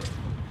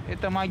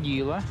 Это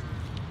могила,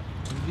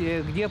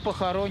 где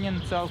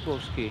похоронен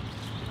Циолковский.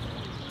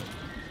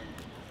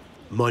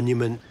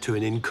 Monument to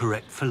an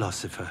incorrect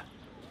philosopher.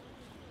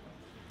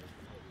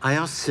 I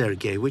asked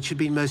Sergei which had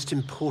been most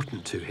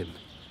important to him,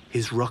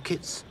 his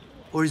rockets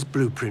or his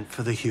blueprint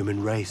for the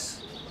human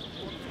race.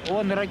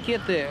 Он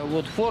ракеты,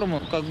 вот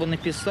форму как бы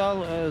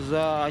написал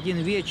за один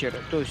вечер,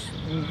 то есть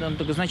он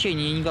только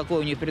значения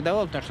никакого не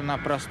придавал, потому что она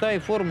простая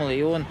формула,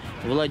 и он,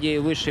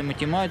 владея высшей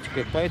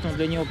математикой, поэтому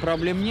для него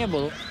проблем не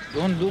было. И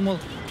он думал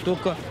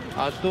только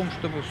о том,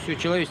 чтобы все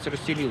человечество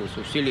расселилось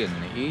во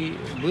Вселенной, и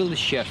было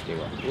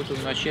счастливо. Вот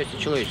он о счастье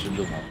человечества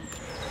думал.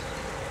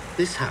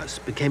 This house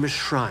became a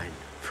shrine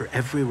for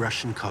every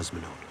Russian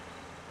cosmonaut.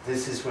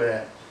 This is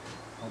where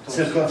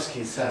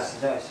Tsiolkovsky sat,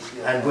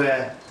 and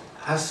where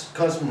us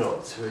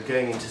cosmonauts who are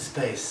going into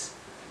space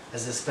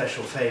as a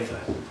special favor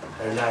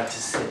are allowed to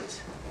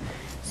sit.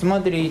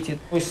 Смотрите,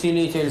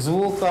 усилитель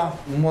звука,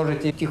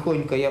 можете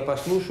тихонько, я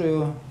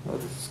послушаю.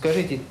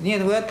 Скажите,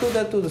 нет, вы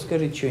оттуда,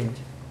 скажите что-нибудь.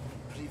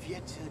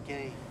 Привет,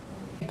 Сергей.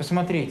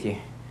 Посмотрите,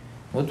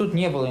 вот тут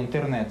не было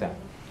интернета,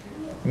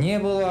 не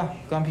было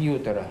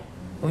компьютера.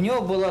 У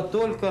него была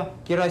только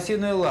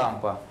керосиновая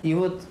лампа. И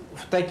вот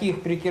в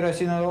таких при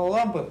керосиновой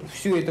лампе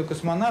всю эту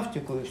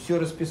космонавтику, все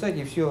расписать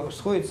и все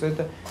сходится.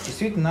 Это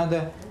действительно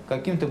надо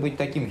каким-то быть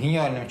таким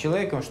гениальным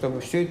человеком,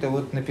 чтобы все это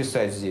вот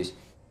написать здесь.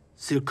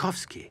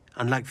 Tsiolkovsky,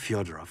 unlike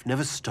Fyodorov,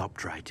 never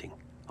stopped writing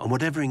on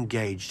whatever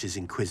engaged his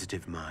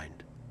inquisitive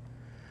mind.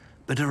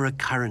 But a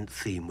recurrent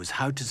theme was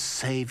how to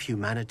save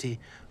humanity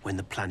when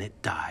the planet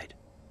died.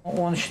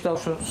 Он считал,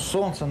 что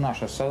Солнце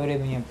наше со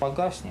временем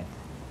погаснет,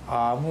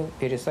 а мы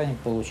перестанем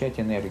получать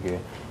энергию.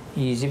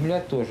 И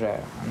Земля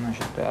тоже,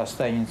 значит,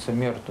 останется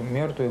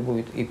мертвой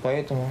будет, и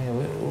поэтому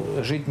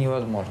жить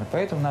невозможно.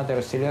 Поэтому надо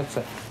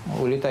расселяться,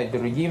 улетать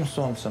другим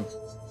Солнцем.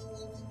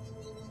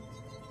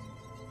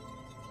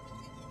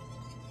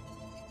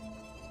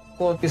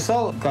 Он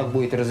писал, как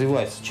будет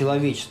развиваться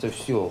человечество,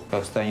 все,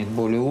 как станет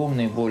более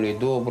умный, более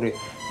добрый,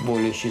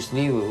 более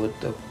счастливый.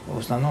 Вот в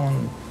основном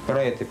он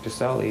про это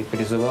писал и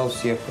призывал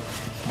всех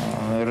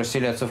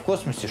расселяться в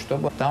космосе,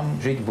 чтобы там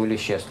жить более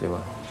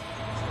счастливо.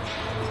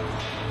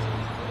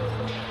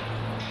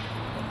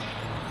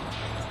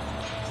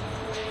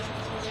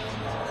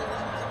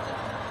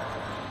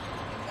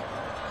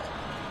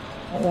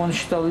 Он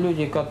считал,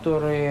 люди,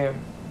 которые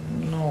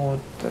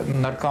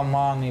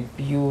наркоманы,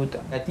 пьют,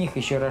 от них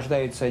еще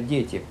рождаются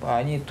дети.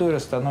 Они тоже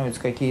становятся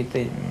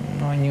какие-то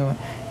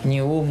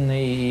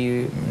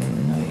неумные.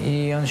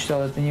 И он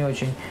считал это не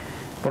очень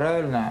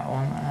правильно.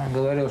 Он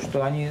говорил,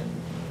 что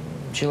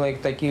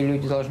такие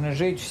люди должны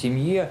жить в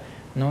семье,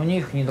 но у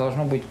них не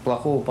должно быть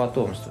плохого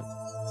потомства.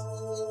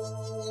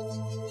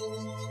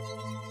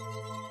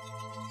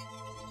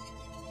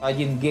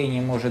 Один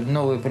гений может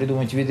новые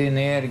придумать виды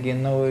энергии,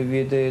 новые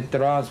виды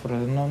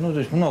транспорта, то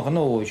есть много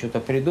нового что-то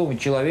придумать,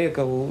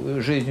 человека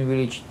жизнь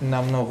увеличить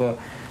на много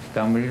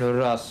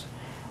раз.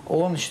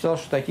 Он считал,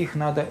 что таких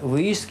надо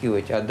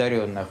выискивать,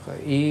 одаренных,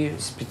 и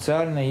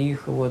специально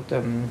их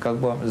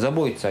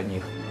заботиться о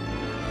них.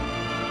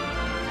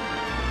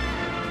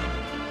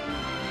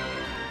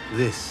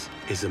 This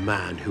is a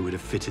man who would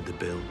have fitted the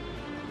bill.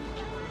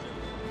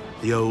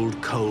 The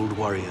old, cold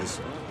warriors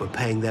were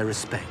paying their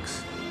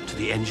respects to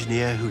the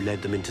engineer who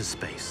led them into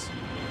space.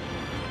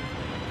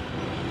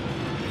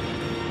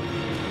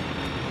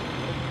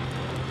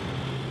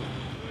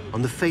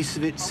 On the face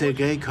of it,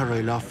 Sergei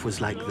Korolev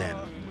was like them,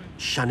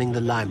 shunning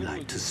the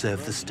limelight to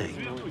serve the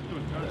state.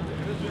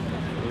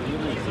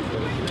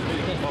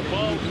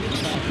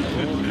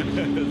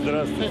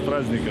 Здравствуйте, с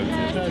праздником.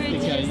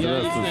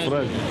 Здравствуйте, с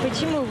праздником.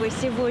 Почему вы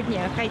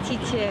сегодня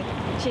хотите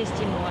честь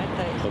ему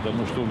отдать?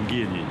 Потому что он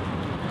гений.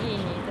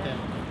 Гений,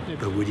 да.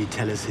 But would he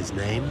tell us his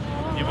name?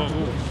 Не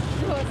могу.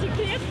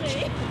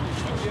 Секретный.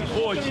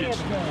 Очень.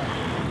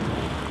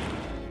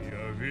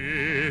 Я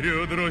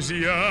верю,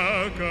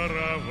 друзья,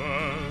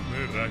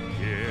 караваны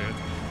ракет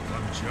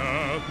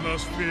помчат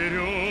нас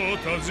вперед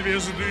от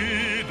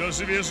звезды до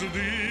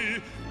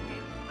звезды.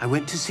 I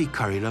went to see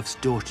Korolev's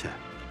daughter,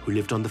 who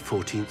lived on the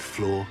 14th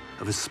floor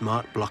of a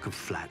smart block of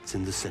flats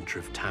in the center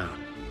of town.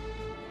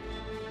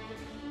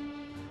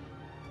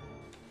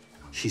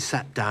 She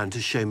sat down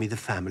to show me the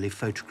family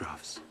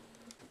photographs.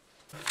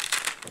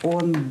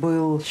 Он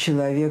был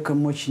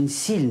человеком очень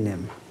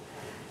сильным,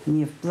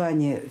 не в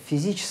плане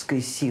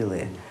физической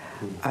силы,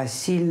 а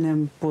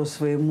сильным по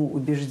своему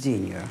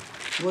убеждению.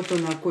 Вот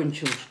он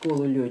окончил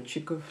школу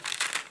летчиков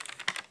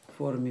в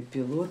форме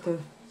пилота.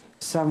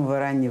 С самого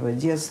раннего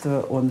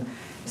детства он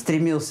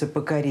стремился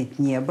покорить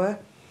небо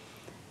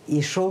и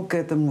шел к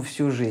этому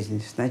всю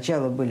жизнь.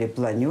 Сначала были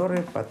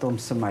планеры, потом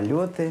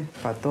самолеты,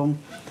 потом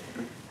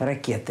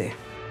ракеты.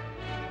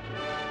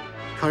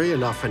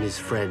 Korolev and his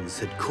friends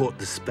had caught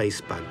the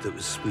space bug that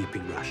was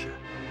sweeping Russia.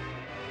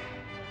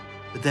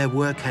 But their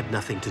work had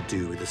nothing to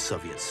do with the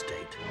Soviet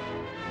state.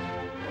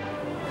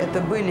 Это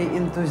были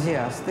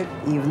энтузиасты,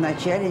 и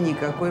вначале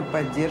никакой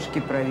поддержки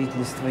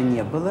правительства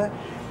не было.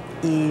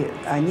 И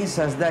они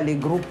создали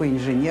группу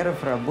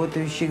инженеров,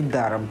 работающих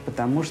даром,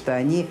 потому что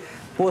они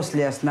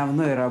после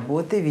основной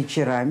работы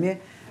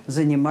вечерами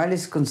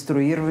занимались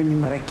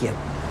конструированием ракет.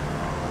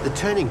 The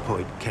turning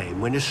point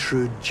came when a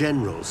shrewd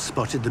general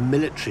spotted the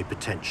military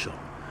potential.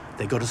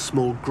 They got a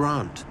small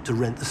grant to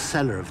rent the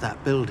cellar of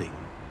that building.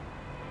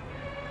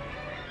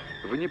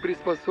 В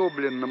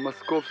неприспособленном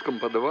московском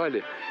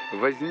подвале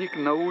возник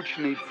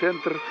научный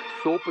центр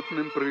с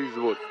опытным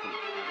производством,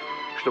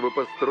 чтобы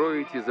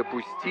построить и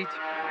запустить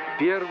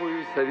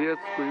первую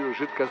советскую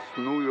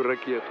жидкостную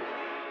ракету.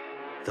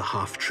 The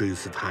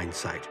half-truths of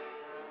hindsight.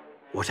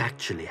 What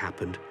actually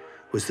happened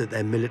was that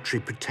their military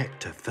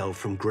protector fell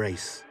from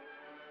grace.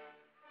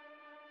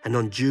 And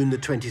on June the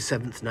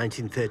 27th,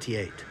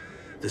 1938,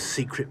 the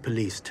secret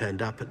police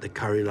turned up at the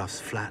Korolev's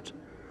flat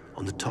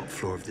on the top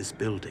floor of this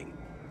building.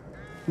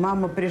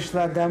 Мама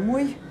пришла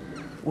домой,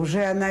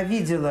 уже она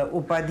видела,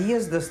 у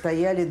подъезда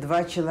стояли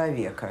 2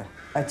 человека.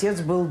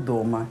 Отец был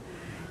дома.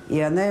 И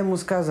она ему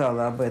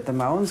сказала об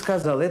этом, а он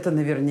сказал, это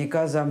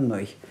наверняка за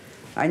мной.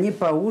 Они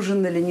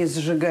поужинали, не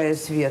зажигая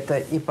света,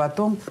 и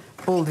потом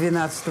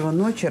 11:30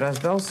 ночи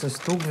раздался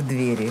стук в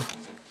двери.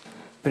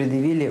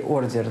 Предъявили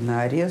ордер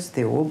на арест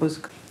и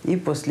обыск, и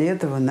после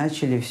этого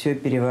начали все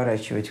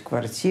переворачивать в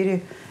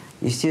квартире.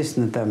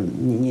 Естественно, там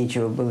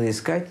нечего было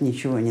искать,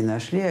 ничего не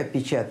нашли,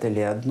 опечатали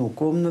одну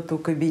комнату,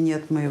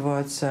 кабинет моего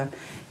отца,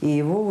 и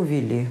его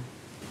увели.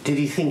 Did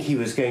he think he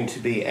was going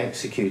to be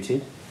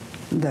executed?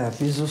 Да,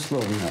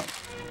 безусловно.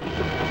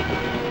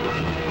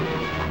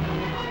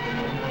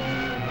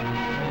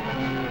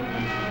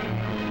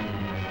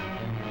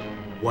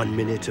 One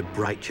minute, a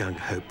bright young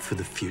hope for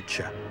the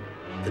future.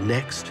 The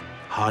next,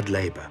 hard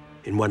labor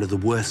in one of the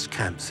worst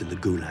camps in the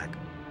Gulag.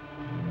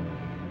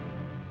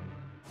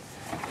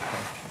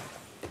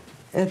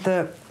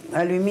 Это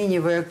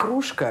алюминиевая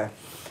кружка,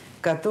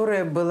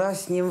 которая была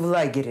с ним в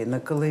лагере на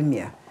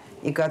Колыме,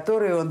 и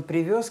которую он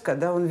привез,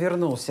 когда он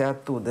вернулся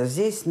оттуда.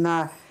 Здесь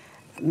на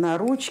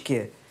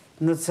ручке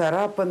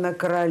нацарапано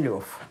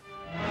Королев.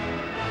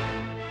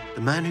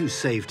 The man who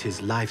saved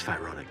his life,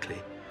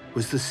 ironically,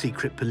 was the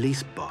secret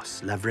police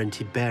boss,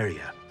 Lavrenti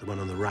Beria, the one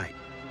on the right.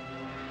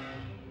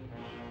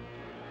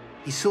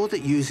 He saw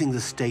that using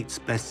the state's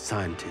best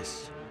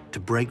scientists to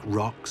break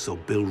rocks or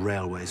build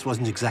railways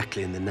wasn't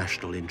exactly in the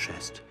national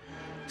interest,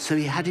 so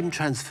he had him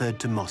transferred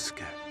to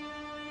Moscow.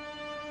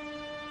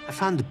 I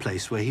found the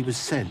place where he was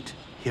sent,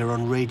 here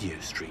on Radio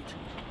Street.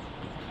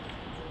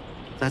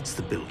 That's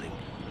the building,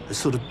 a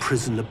sort of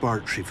prison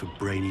laboratory for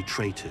brainy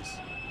traitors.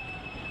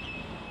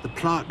 The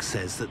plaque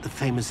says that the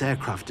famous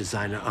aircraft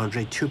designer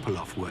Andrei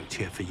Tupolev worked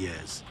here for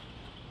years.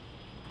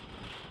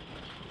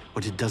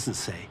 What it doesn't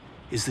say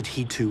is that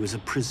he too was a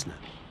prisoner,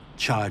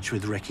 charged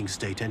with wrecking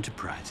state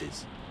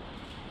enterprises.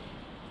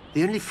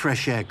 The only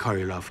fresh air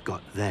Korolev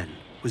got then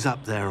was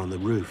up there on the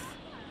roof.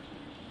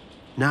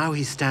 Now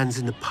he stands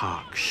in the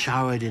park,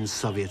 showered in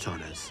Soviet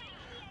honors.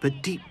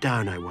 But deep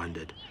down, I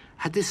wondered,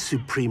 had this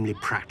supremely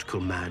practical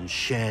man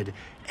shared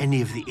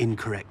any of the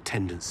incorrect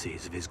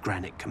tendencies of his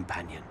granite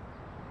companion?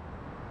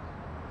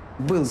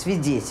 Был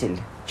свидетель,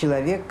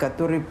 человек,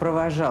 который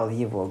провожал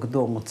его к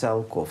дому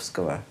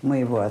Циолковского,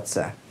 моего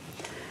отца.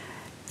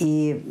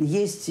 И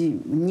есть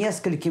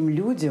нескольким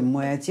людям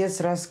мой отец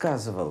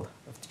рассказывал,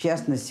 в В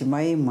частности,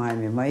 моей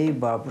маме, моей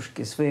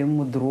бабушке,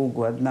 своему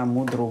другу,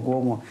 одному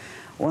другому.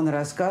 Он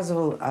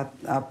рассказывал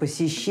о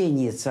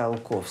посещении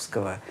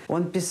Циолковского.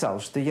 Он писал,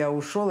 что я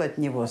ушел от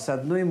него с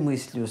одной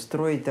мыслью –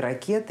 строить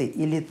ракеты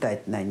и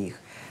летать на них.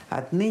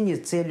 Отныне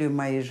целью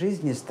моей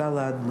жизни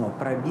стало одно –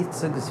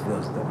 пробиться к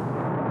звездам.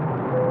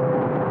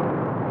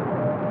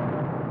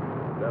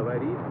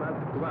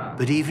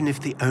 But even if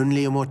the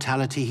only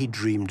immortality he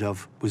dreamed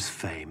of was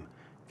fame,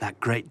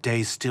 that great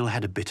day still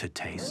had a bitter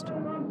taste.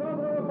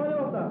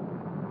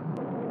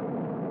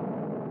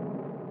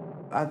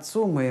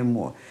 Отцу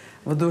моему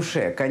в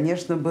душе,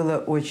 конечно, было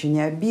очень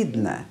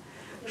обидно,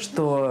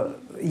 что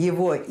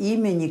его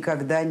имя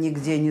никогда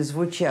нигде не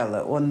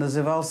звучало. Он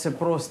назывался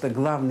просто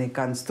главный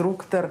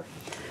конструктор.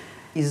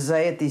 Из-за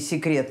этой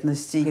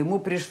секретности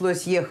ему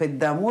пришлось ехать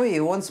домой, и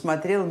он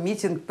смотрел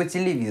митинг по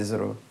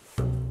телевизору.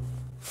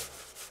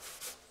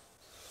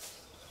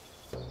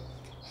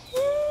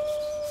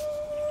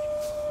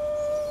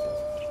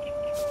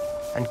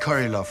 And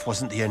Korylov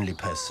wasn't the only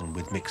person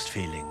with mixed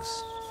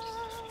feelings.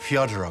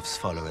 Fyodorov's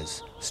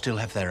followers still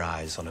have their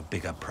eyes on a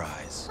bigger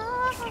prize.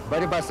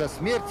 Борьба со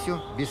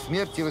смертью,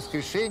 бессмертие,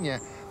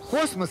 воскрешение.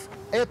 Космос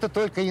 – это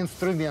только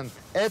инструмент.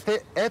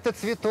 Это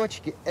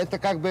цветочки, это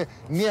как бы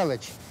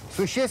мелочь.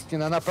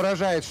 Существенно она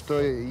поражает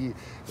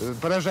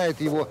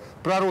его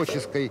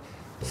пророческой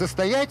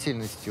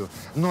состоятельностью,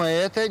 но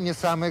это не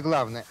самое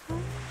главное.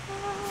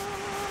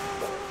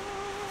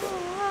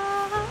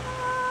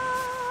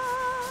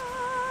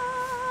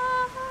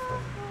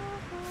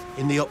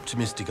 In the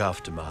optimistic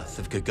aftermath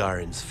of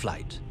Gagarin's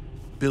flight,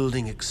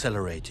 building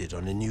accelerated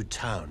on a new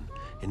town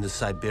in the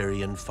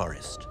Siberian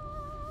forest.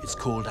 It's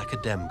called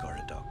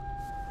Akademgorodok.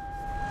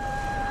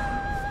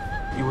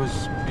 It was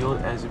built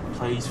as a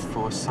place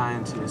for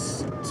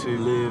scientists to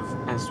live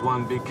as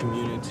one big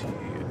community,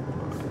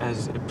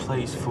 as a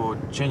place for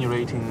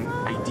generating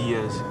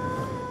ideas.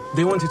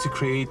 They wanted to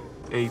create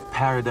a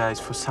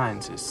paradise for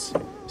scientists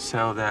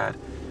so that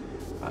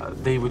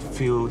they would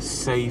feel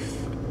safe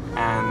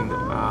and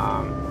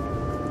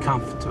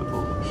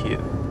comfortable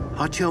here.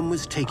 Artyom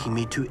was taking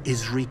me to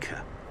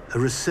Izrika, a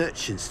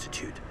research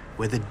institute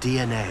where the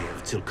DNA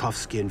of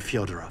Tsiolkovsky and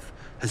Fyodorov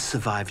has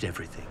survived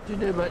everything. Do you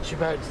know much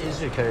about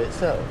Izrika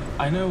itself?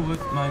 I know what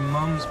my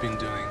mom's been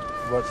doing.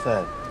 What's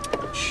that?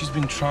 She's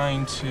been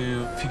trying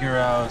to figure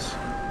out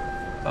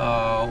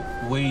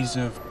ways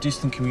of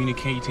distant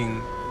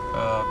communicating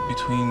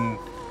between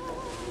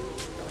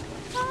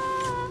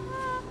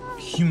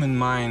human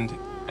mind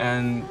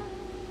and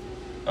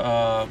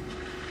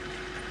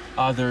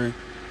other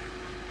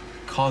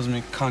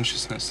cosmic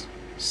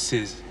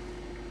consciousnesses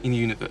in the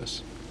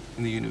universe.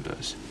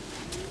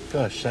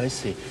 Gosh, I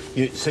see.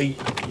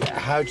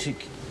 How to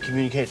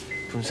communicate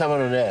from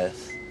someone on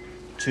Earth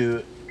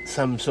to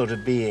some sort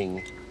of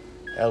being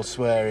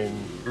elsewhere in...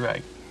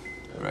 Right.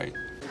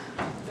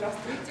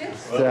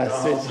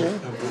 Здравствуйте.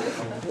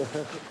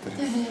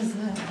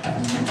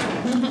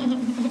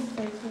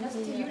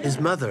 His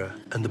mother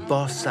and the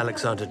boss,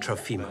 Alexander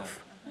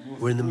Trofimov,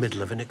 were in the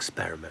middle of an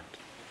experiment.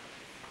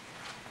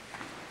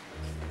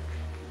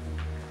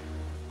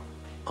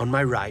 On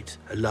my right,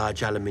 a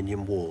large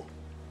aluminium wall.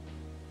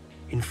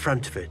 In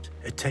front of it,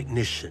 a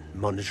technician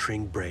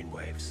monitoring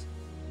brainwaves.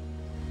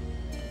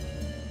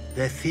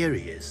 Their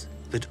theory is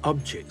that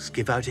objects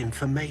give out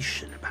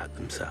information about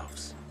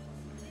themselves.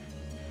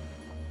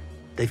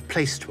 They've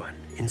placed one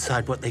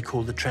inside what they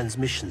call the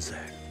transmission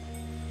zone.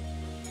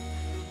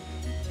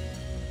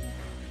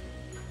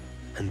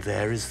 And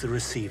there is the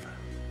receiver.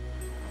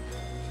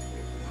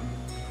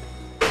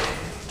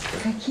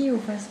 Какие у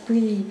вас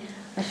были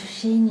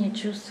ощущения,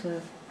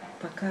 чувства,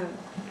 пока...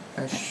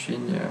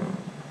 Ощущение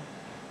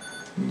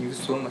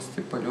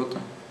невесомости,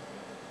 полета.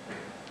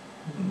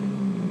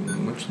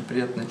 Очень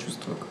приятное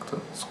чувство как-то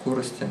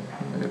скорости,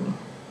 наверное.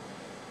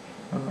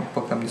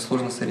 Пока мне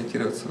сложно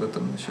сориентироваться в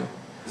этом еще.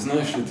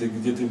 Знаешь ли ты,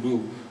 где ты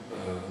был,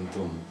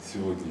 Антон,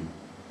 сегодня?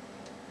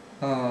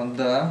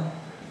 Да.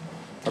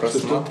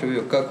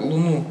 Рассматриваю, как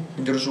Луну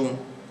держу,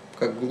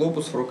 как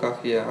глобус в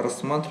руках, я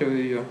рассматриваю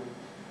ее,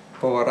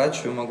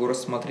 поворачиваю, могу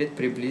рассмотреть,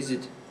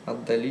 приблизить,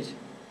 отдалить.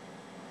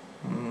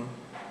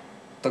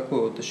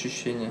 Такое вот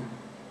ощущение.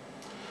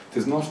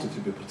 Ты знал, что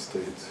тебе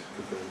предстоит?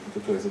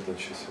 Какая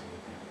задача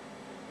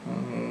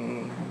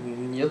сегодня?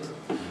 Нет.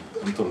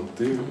 Антон,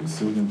 ты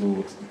сегодня был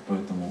вот по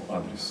этому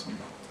адресу.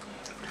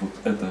 Вот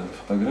эта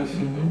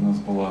фотография у нас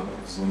была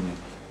в зоне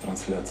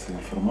трансляции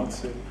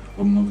информации.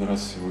 Вы много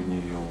раз сегодня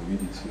ее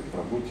увидите,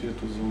 пробуйте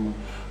эту зону.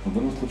 Но в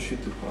данном случае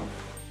ты прав.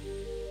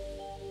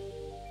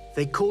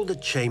 They call the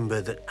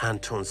chamber that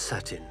Anton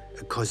sat in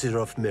a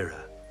Kozyrov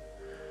mirror,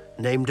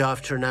 named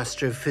after an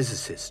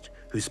astrophysicist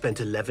who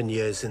spent 11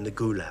 years in the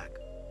Gulag.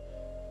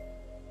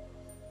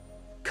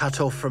 Cut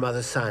off from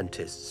other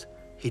scientists,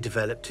 he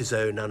developed his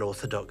own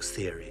unorthodox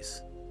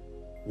theories.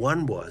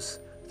 One was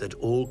that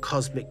all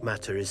cosmic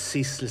matter is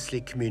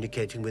ceaselessly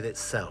communicating with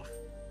itself.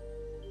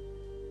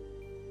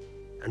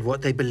 And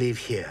what they believe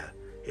here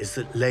is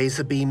that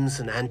laser beams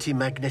and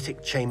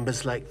anti-magnetic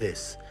chambers like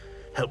this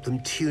help them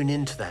tune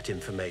into that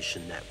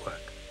information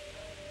network.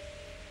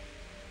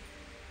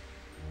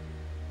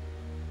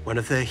 One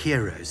of their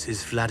heroes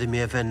is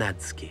Vladimir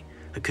Vernadsky,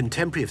 a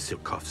contemporary of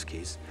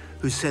Tsiolkovsky's,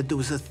 who said there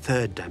was a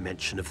third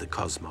dimension of the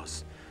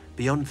cosmos,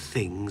 beyond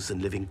things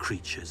and living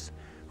creatures,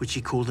 which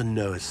he called the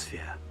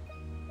noosphere,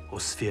 or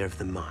sphere of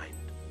the mind.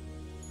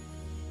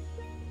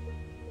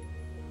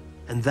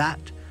 And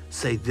that,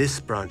 say this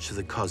branch of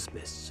the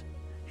cosmists,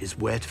 is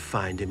where to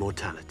find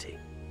immortality.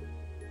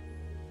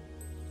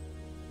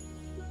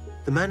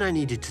 The man I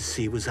needed to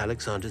see was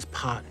Alexander's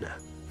partner,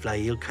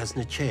 Vlail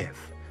Kaznechev,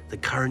 the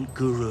current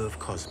guru of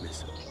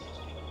cosmism.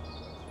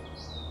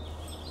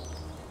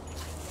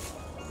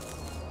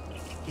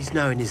 He's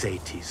now in his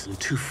 80s and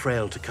too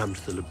frail to come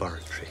to the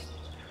laboratory,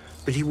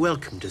 but he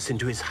welcomed us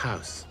into his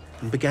house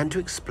and began to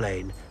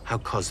explain how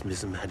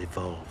cosmism had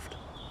evolved.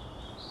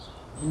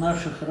 В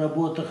наших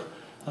работах,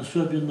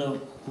 особенно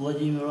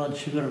Владимира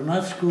Ивановича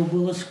Вернадского,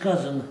 было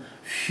сказано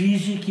в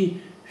физике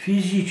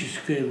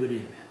физическое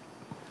время,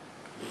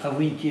 а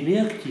в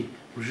интеллекте,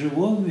 в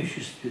живом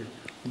веществе,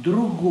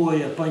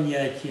 другое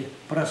понятие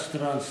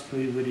пространства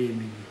и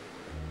времени.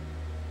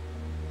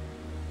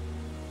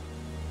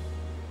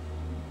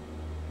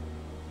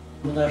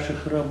 В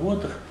наших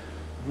работах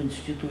в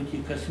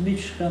Институте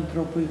космической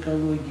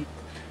антропоэкологии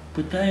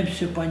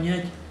пытаемся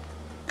понять,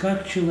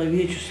 как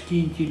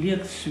человеческий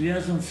интеллект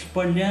связан с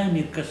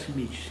полями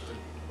космическими.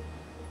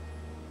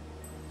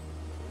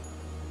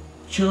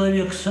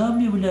 Человек сам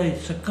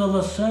является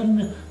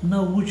колоссальным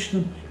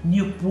научным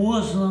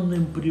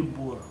непознанным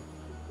прибором.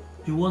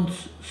 И он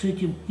с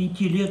этим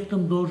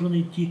интеллектом должен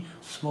идти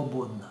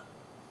свободно.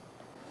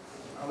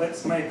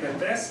 Let's make a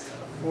test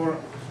for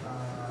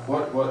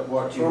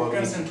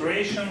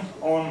concentration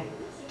on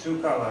two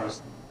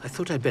colors. I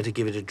thought I'd better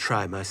give it a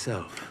try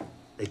myself.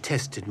 They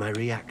tested my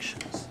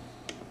reactions.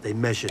 They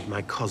measured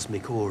my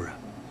cosmic aura.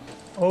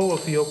 All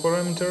of your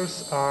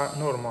parameters are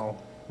normal.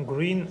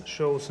 Green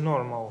shows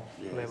normal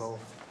level.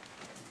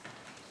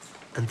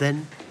 And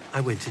then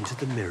I went into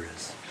the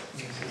mirrors.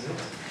 This is it.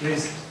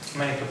 Please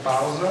make a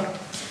pause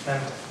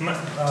and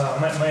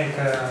make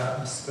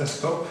a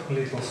stop,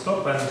 little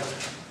stop, and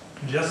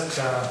just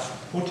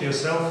put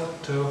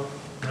yourself to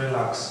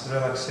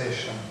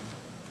relaxation.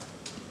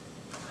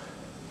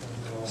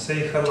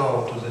 Say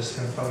hello to this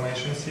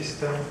information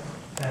system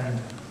and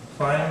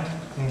find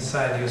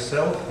inside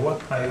yourself what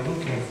are you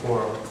looking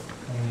for,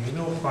 and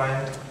you will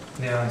find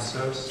the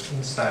answers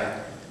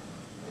inside.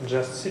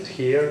 Just sit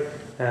here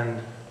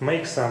and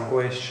make some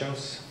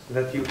questions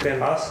that you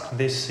can ask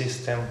this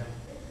system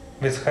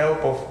with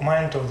help of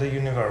mind of the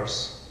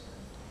universe.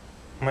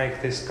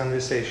 Make this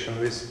conversation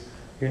with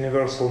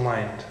universal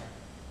mind.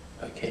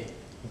 Okay.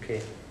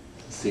 Okay.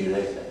 See you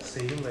later.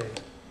 See you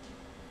later.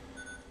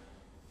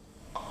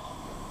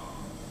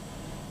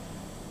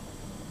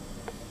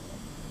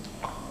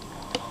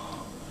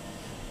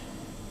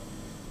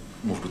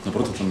 Может быть,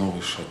 наоборот, это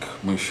новый шаг.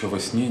 Мы еще во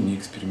сне не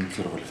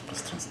экспериментировали в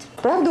пространстве.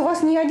 Правда, у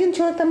вас ни один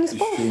человек там не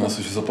спал? Еще у нас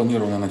еще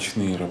запланированы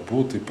ночные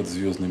работы под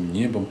звездным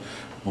небом.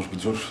 Может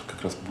быть, Джордж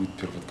как раз будет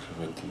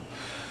первооткрывателем.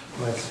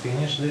 Let's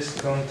finish this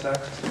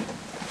contact.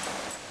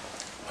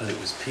 Well, it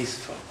was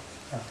peaceful.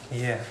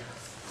 Yeah,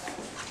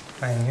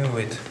 I knew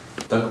it.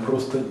 Так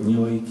просто не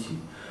войти.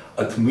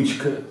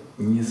 Отмычка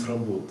не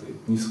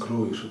сработает, не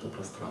скроешь это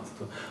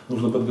пространство.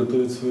 Нужно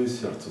подготовить свое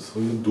сердце,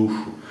 свою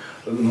душу,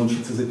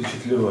 научиться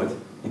запечатлевать.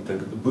 И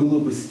так было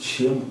бы с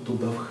чем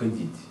туда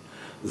входить.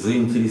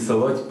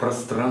 Заинтересовать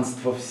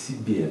пространство в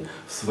себе,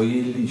 в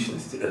своей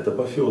личности. Это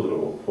по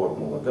Федорову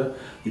формула, да?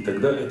 И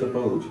тогда это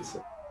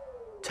получится.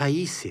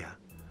 Taisia,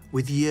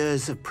 with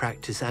years of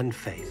practice and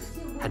faith,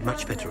 had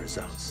much better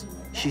results.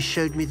 She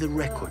showed me the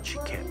record she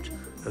kept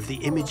of the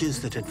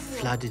images that had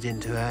flooded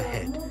into her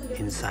head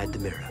inside the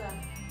mirror.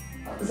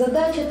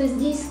 Задача-то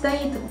здесь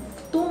стоит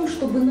в том,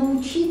 чтобы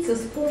научиться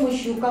с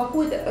помощью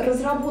какой-то,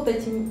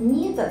 разработать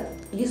метод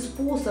или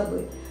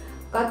способы,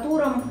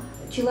 которым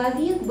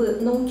человек бы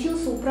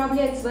научился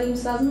управлять своим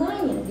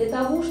сознанием для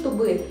того,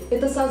 чтобы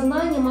это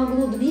сознание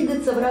могло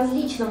двигаться в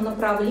различном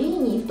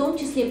направлении, в том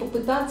числе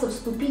попытаться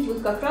вступить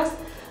вот как раз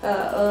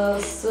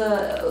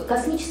с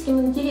космическим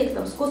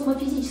интеллектом, с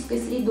космофизической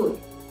средой.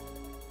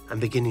 I'm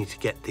beginning to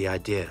get the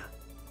idea.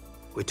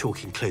 We're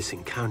talking close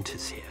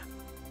encounters here.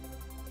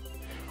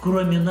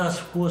 Кроме нас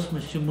в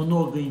космосе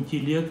много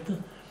интеллекта.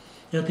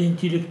 Это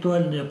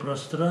интеллектуальное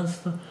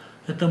пространство,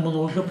 это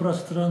много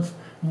пространств.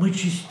 Мы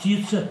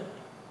частица,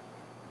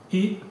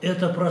 и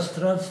это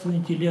пространство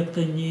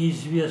интеллекта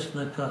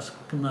неизвестно, как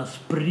нас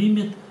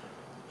примет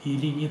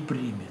или не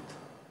примет.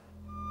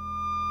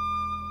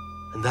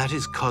 And that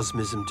is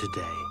cosmism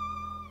today.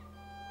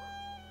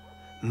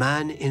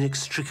 Man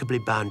inextricably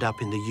bound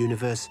up in the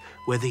universe,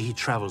 whether he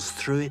travels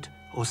through it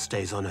or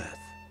stays on Earth.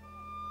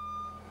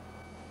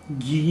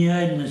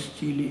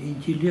 Гениальность или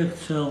интеллект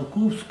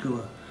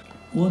Циолковского,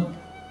 он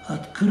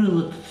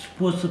открыл этот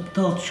способ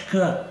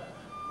толчка,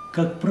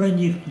 как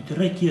проникнуть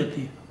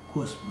ракетой в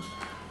космос.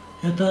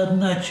 Это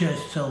одна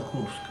часть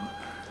Циолковского.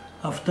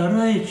 А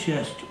вторая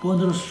часть,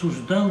 он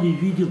рассуждал и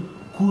видел,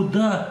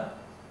 куда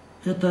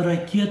эта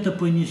ракета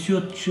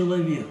понесет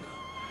человека.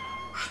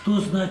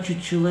 Что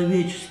значит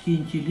человеческий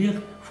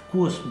интеллект в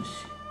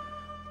космосе?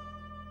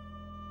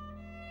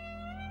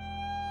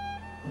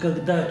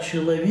 Когда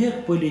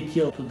человек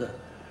полетел туда,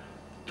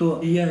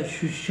 то я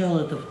ощущал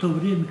это в то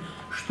время,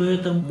 что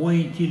это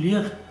мой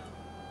интеллект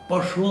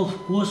пошел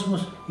в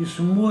космос и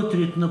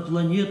смотрит на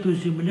планету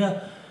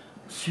Земля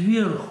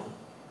сверху,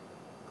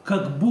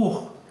 как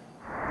Бог.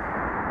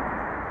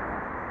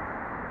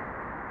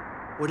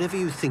 Whatever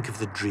you think of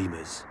the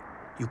dreamers,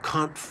 you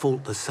can't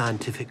fault the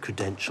scientific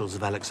credentials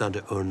of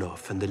Alexander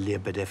Ornov and the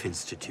Lebedev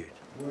Institute.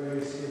 Where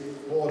you see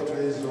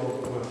portraits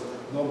of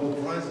Nobel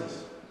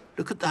Prizes.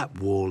 Look at that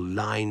wall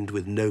lined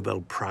with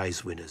Nobel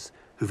Prize winners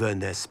who've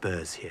earned their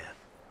spurs here.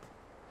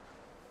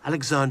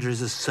 Alexander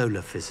is a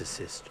solar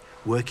physicist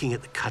working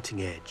at the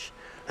cutting edge,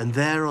 and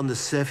there on the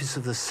surface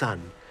of the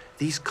sun,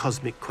 these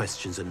cosmic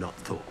questions are not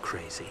thought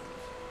crazy.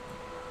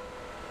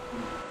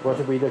 What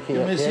are we looking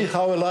at You may here? see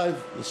how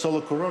alive the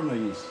solar corona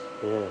is.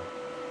 Yeah.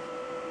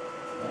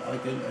 I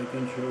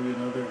can show you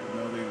another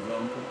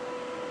example.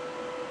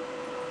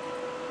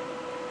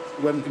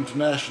 When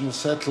international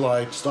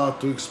satellites start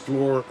to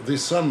explore the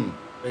sun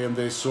and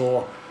they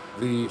saw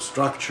the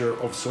structure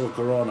of solar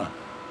corona,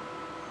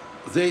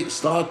 they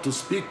start to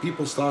speak,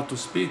 people start to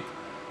speak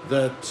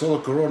that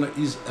solar corona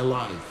is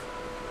alive.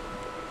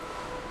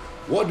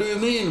 What do you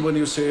mean when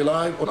you say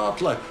alive or not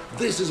alive?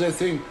 This is, I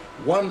think,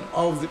 one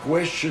of the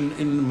questions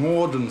in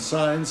modern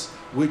science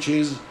which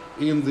is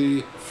in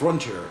the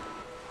frontier.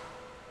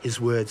 His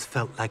words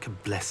felt like a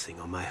blessing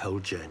on my whole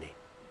journey.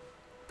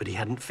 But he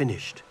hadn't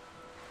finished.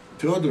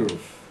 Fyodorov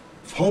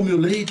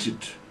formulated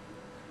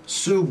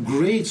so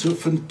great, so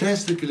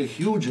fantastically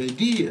huge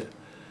idea,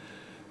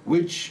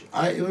 which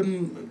I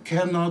even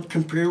cannot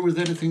compare with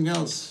anything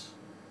else.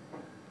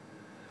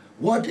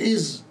 What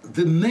is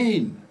the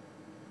main,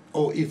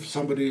 or if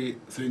somebody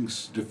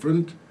thinks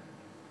different,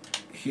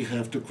 he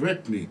have to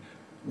correct me.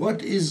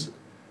 What is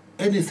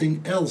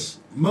anything else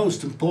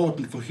most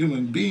important for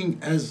human being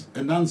as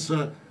an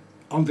answer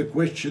on the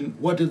question,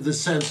 what is the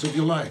sense of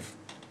your life?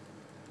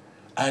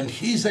 And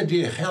his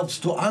idea helps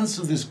to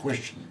answer this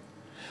question.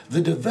 The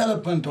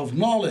development of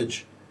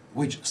knowledge,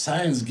 which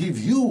science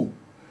gives you,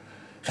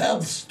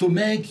 helps to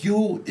make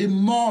you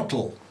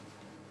immortal.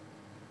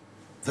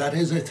 That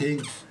is, I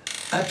think,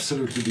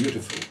 absolutely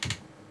beautiful.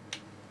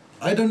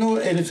 I don't know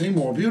anything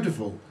more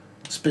beautiful,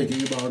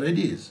 speaking about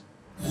ideas.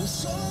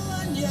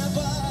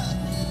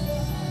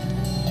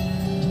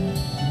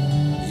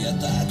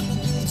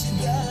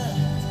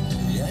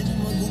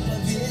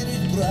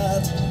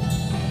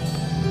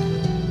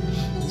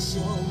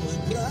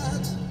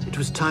 It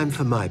was time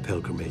for my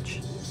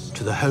pilgrimage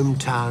to the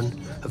hometown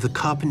of the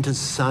carpenter's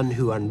son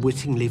who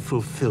unwittingly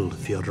fulfilled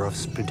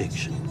Fyodorov's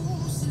prediction.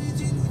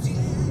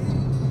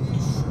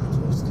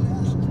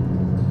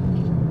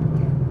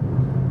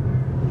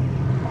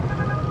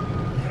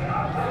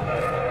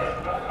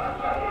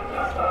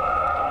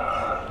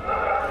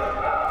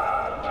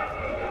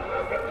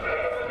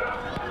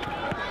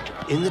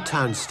 In the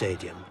town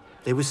stadium,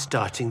 they were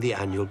starting the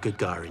annual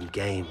Gagarin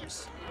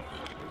Games.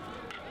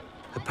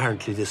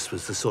 Apparently this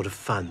was the sort of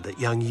fun that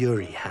young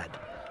Yuri had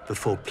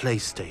before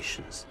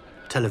PlayStations,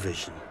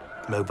 television,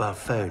 mobile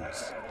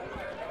phones.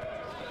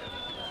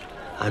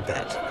 I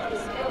bet.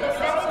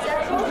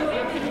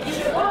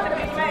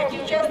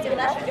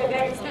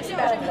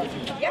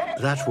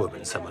 That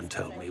woman, someone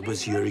told me,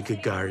 was Yuri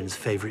Gagarin's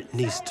favorite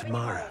niece,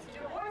 Tamara.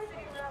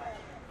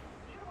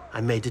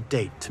 I made a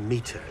date to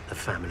meet her at the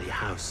family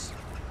house.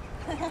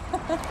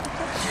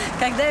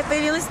 Когда я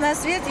появилась на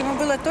свет, ему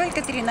было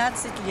только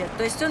 13 лет.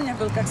 То есть он мне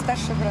был как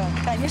старший брат.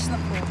 Конечно,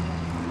 помню.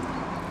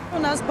 У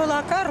нас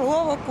была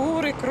корова,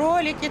 куры,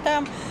 кролики,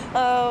 там,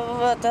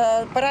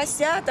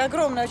 поросята,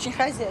 огромное очень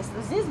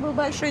хозяйство. Здесь был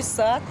большой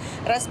сад,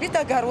 разбит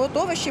огород,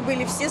 овощи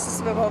были все со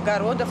своего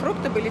огорода,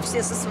 фрукты были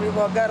все со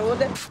своего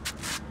огорода.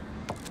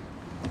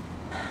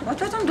 Вот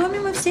в этом доме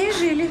мы все и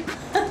жили.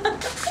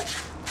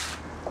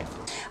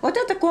 Вот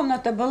эта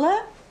комната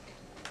была.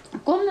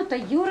 Комната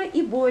Юры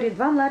и Бори.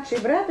 Два младшие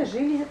брата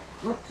жили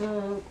вот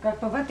как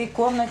бы в этой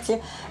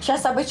комнате.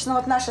 Сейчас обычно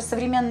вот наши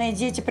современные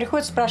дети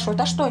приходят, спрашивают,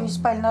 а что, они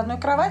спали на одной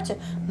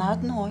кровати? На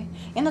одной.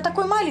 И на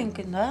такой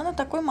маленькой? Да, на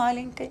такой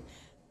маленькой.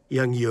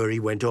 Young Yuri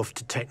went off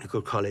to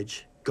technical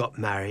college, got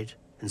married,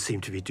 and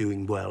seemed to be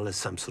doing well as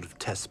some sort of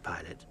test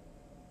pilot.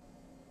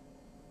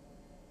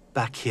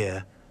 Back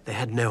here, they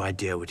had no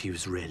idea what he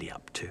was really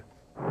up to.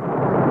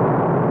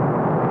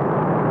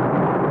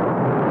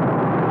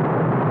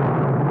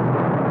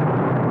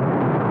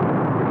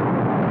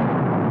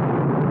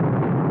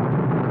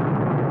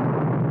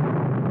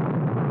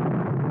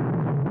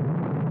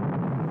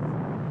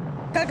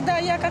 Когда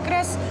я как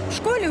раз в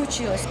школе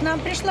училась, к нам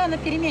пришла на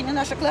перемене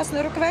наша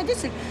классная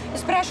руководитель и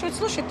спрашивает,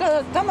 слушай,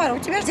 Тамара, у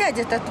тебя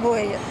дядя-то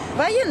твой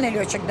военный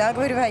летчик? Да,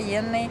 говорю,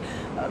 военный.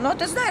 Но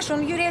ты знаешь,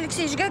 он Юрий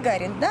Алексеевич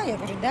Гагарин. Да, я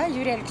говорю, да,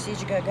 Юрий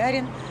Алексеевич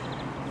Гагарин.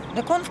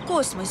 Так он в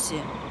космосе.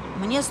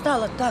 Мне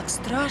стало так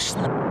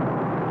страшно.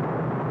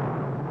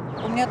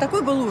 У меня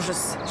такой был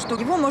ужас, что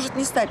его может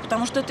не стать,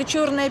 потому что это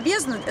черная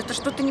бездна, это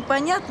что-то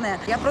непонятное.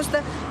 Я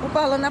просто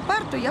упала на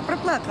парту, я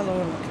проплакала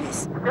урок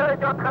весь. Все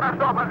идет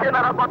хорошо,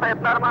 машина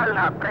работает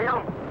нормально.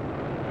 Прием.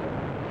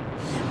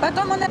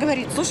 Потом она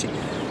говорит, слушай,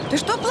 Ты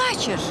что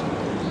плачешь?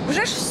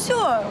 Уже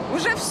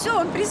все,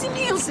 он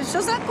приземлился,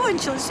 все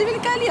закончилось, все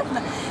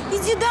великолепно.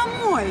 Иди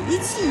домой,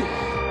 иди.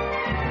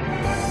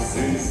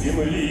 Сын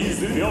земли и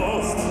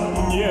звезд,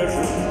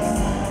 нежен,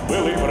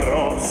 был и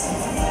прост,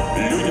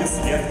 людям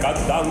свет как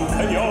дан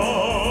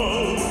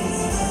конец.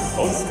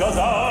 Он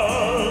сказал,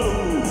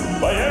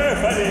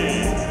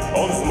 поехали,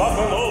 он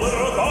взмахнул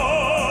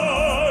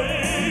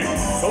рукой,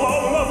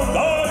 словно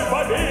вдаль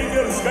по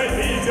питерской,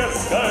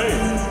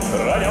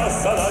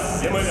 пронесся над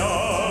землей.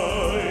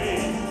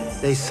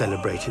 They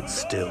celebrate it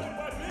still,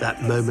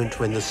 that moment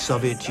when the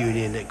Soviet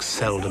Union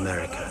excelled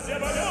America.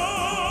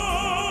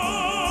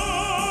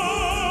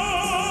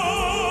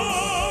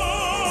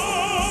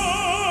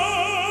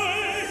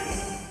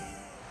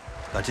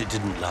 But it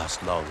didn't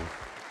last long.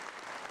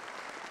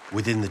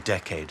 Within the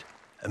decade,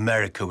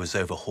 America was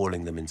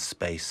overhauling them in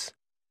space,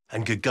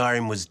 and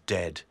Gagarin was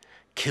dead,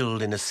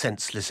 killed in a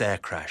senseless air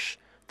crash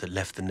that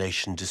left the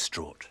nation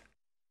distraught.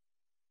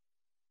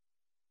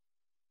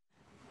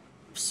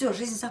 Все,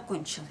 жизнь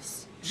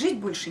закончилась. Жить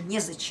больше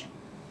незачем.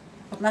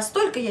 Вот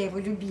настолько я его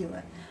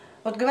любила.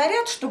 Вот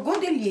говорят, что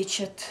годы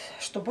лечат,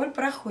 что боль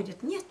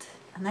проходит. Нет,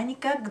 она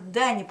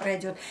никогда не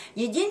пройдет.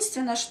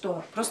 Единственное,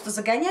 что просто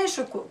загоняешь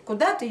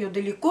куда-то ее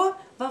далеко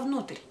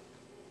вовнутрь.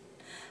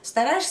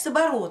 Стараешься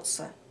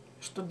бороться,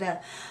 что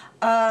да.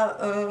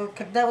 А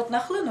когда вот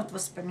нахлынут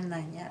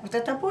воспоминания, вот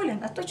эта боль,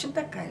 она точно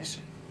такая же.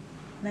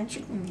 Она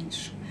чуть не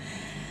меньше.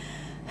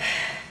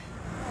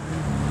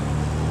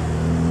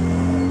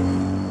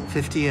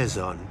 50 years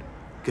on,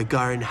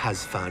 Gagarin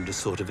has found a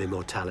sort of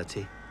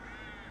immortality.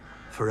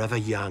 Forever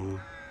young,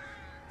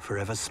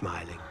 forever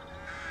smiling.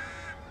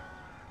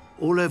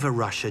 All over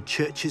Russia,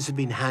 churches have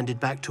been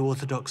handed back to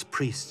Orthodox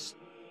priests.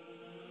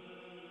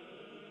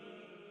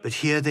 But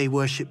here they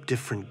worship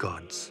different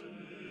gods.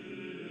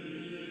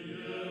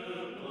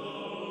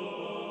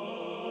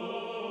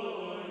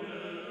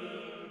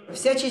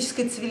 Вся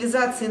человеческая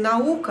цивилизация и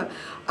наука,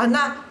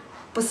 она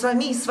по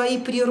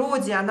своей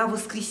природе, она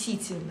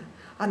воскресительна.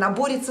 Она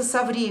борется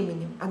со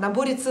временем, она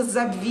борется с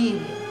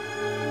забвением.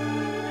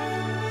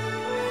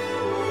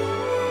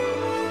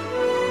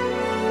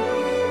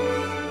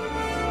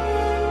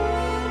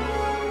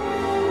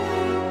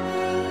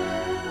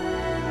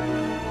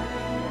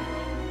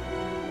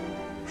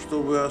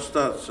 Чтобы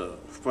остаться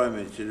в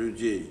памяти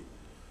людей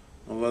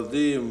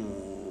молодым,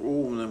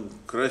 умным,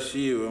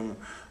 красивым,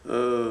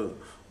 надо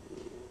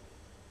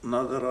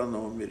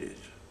рано умереть.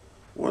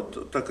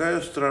 Вот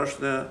такая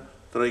страшная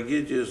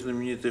трагедия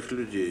знаменитых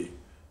людей.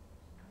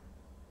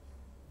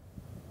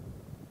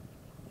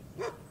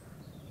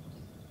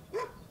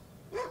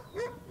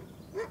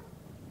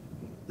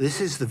 This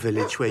is the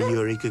village where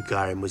Yuri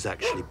Gagarin was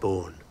actually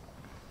born.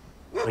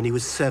 When he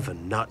was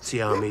 7,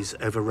 Nazi armies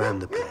overran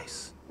the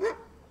place.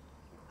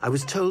 I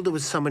was told there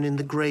was someone in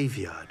the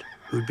graveyard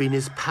who'd been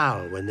his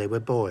pal when they were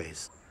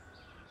boys.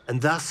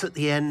 And thus, at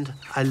the end,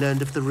 I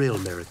learned of the real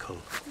miracle.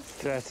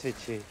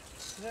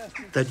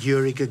 That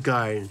Yuri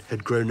Gagarin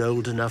had grown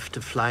old enough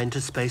to fly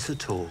into space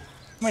at all.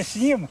 Мы с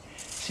ним,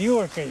 с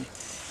Юркой,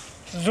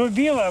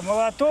 зубило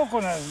молоток у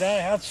нас,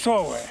 да,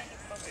 отцовое.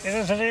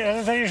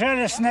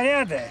 Разряжали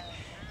снаряды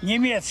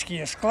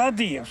немецкие,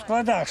 склады. В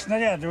складах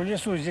снаряды в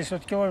лесу, здесь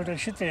вот километра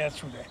 4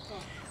 отсюда.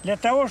 Для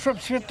того, чтобы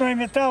цветной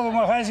металл в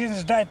магазин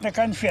сдать на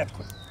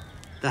конфетку.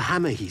 The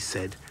hammer, he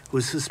said,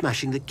 was for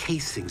smashing the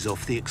casings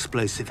off the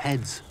explosive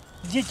heads.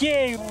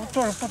 Детей,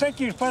 тоже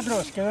такие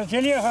подростки, на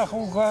телегах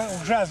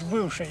ужас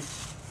бывший,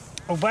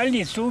 в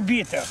больнице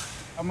убитых.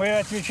 Мы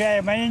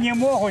отвечаем, они не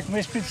могут,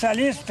 мы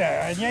специалисты,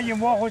 они не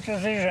могут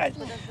разряжать.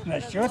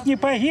 Значит, вот не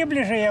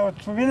погибли же, я вот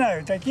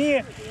вспоминаю,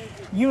 такие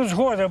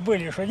невзгоды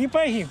были, что не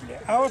погибли.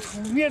 А вот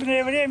в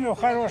мирное время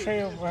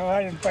хороший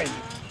Гагарин погиб.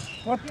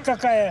 Вот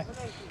какая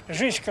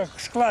жизнь как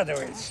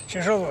складывается,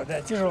 тяжело,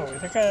 да, тяжелая.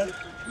 Такая,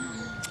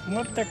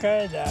 вот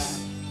такая, да.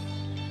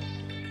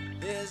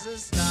 There's a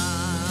starman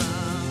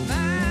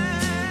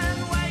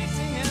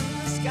waiting in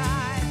the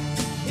sky.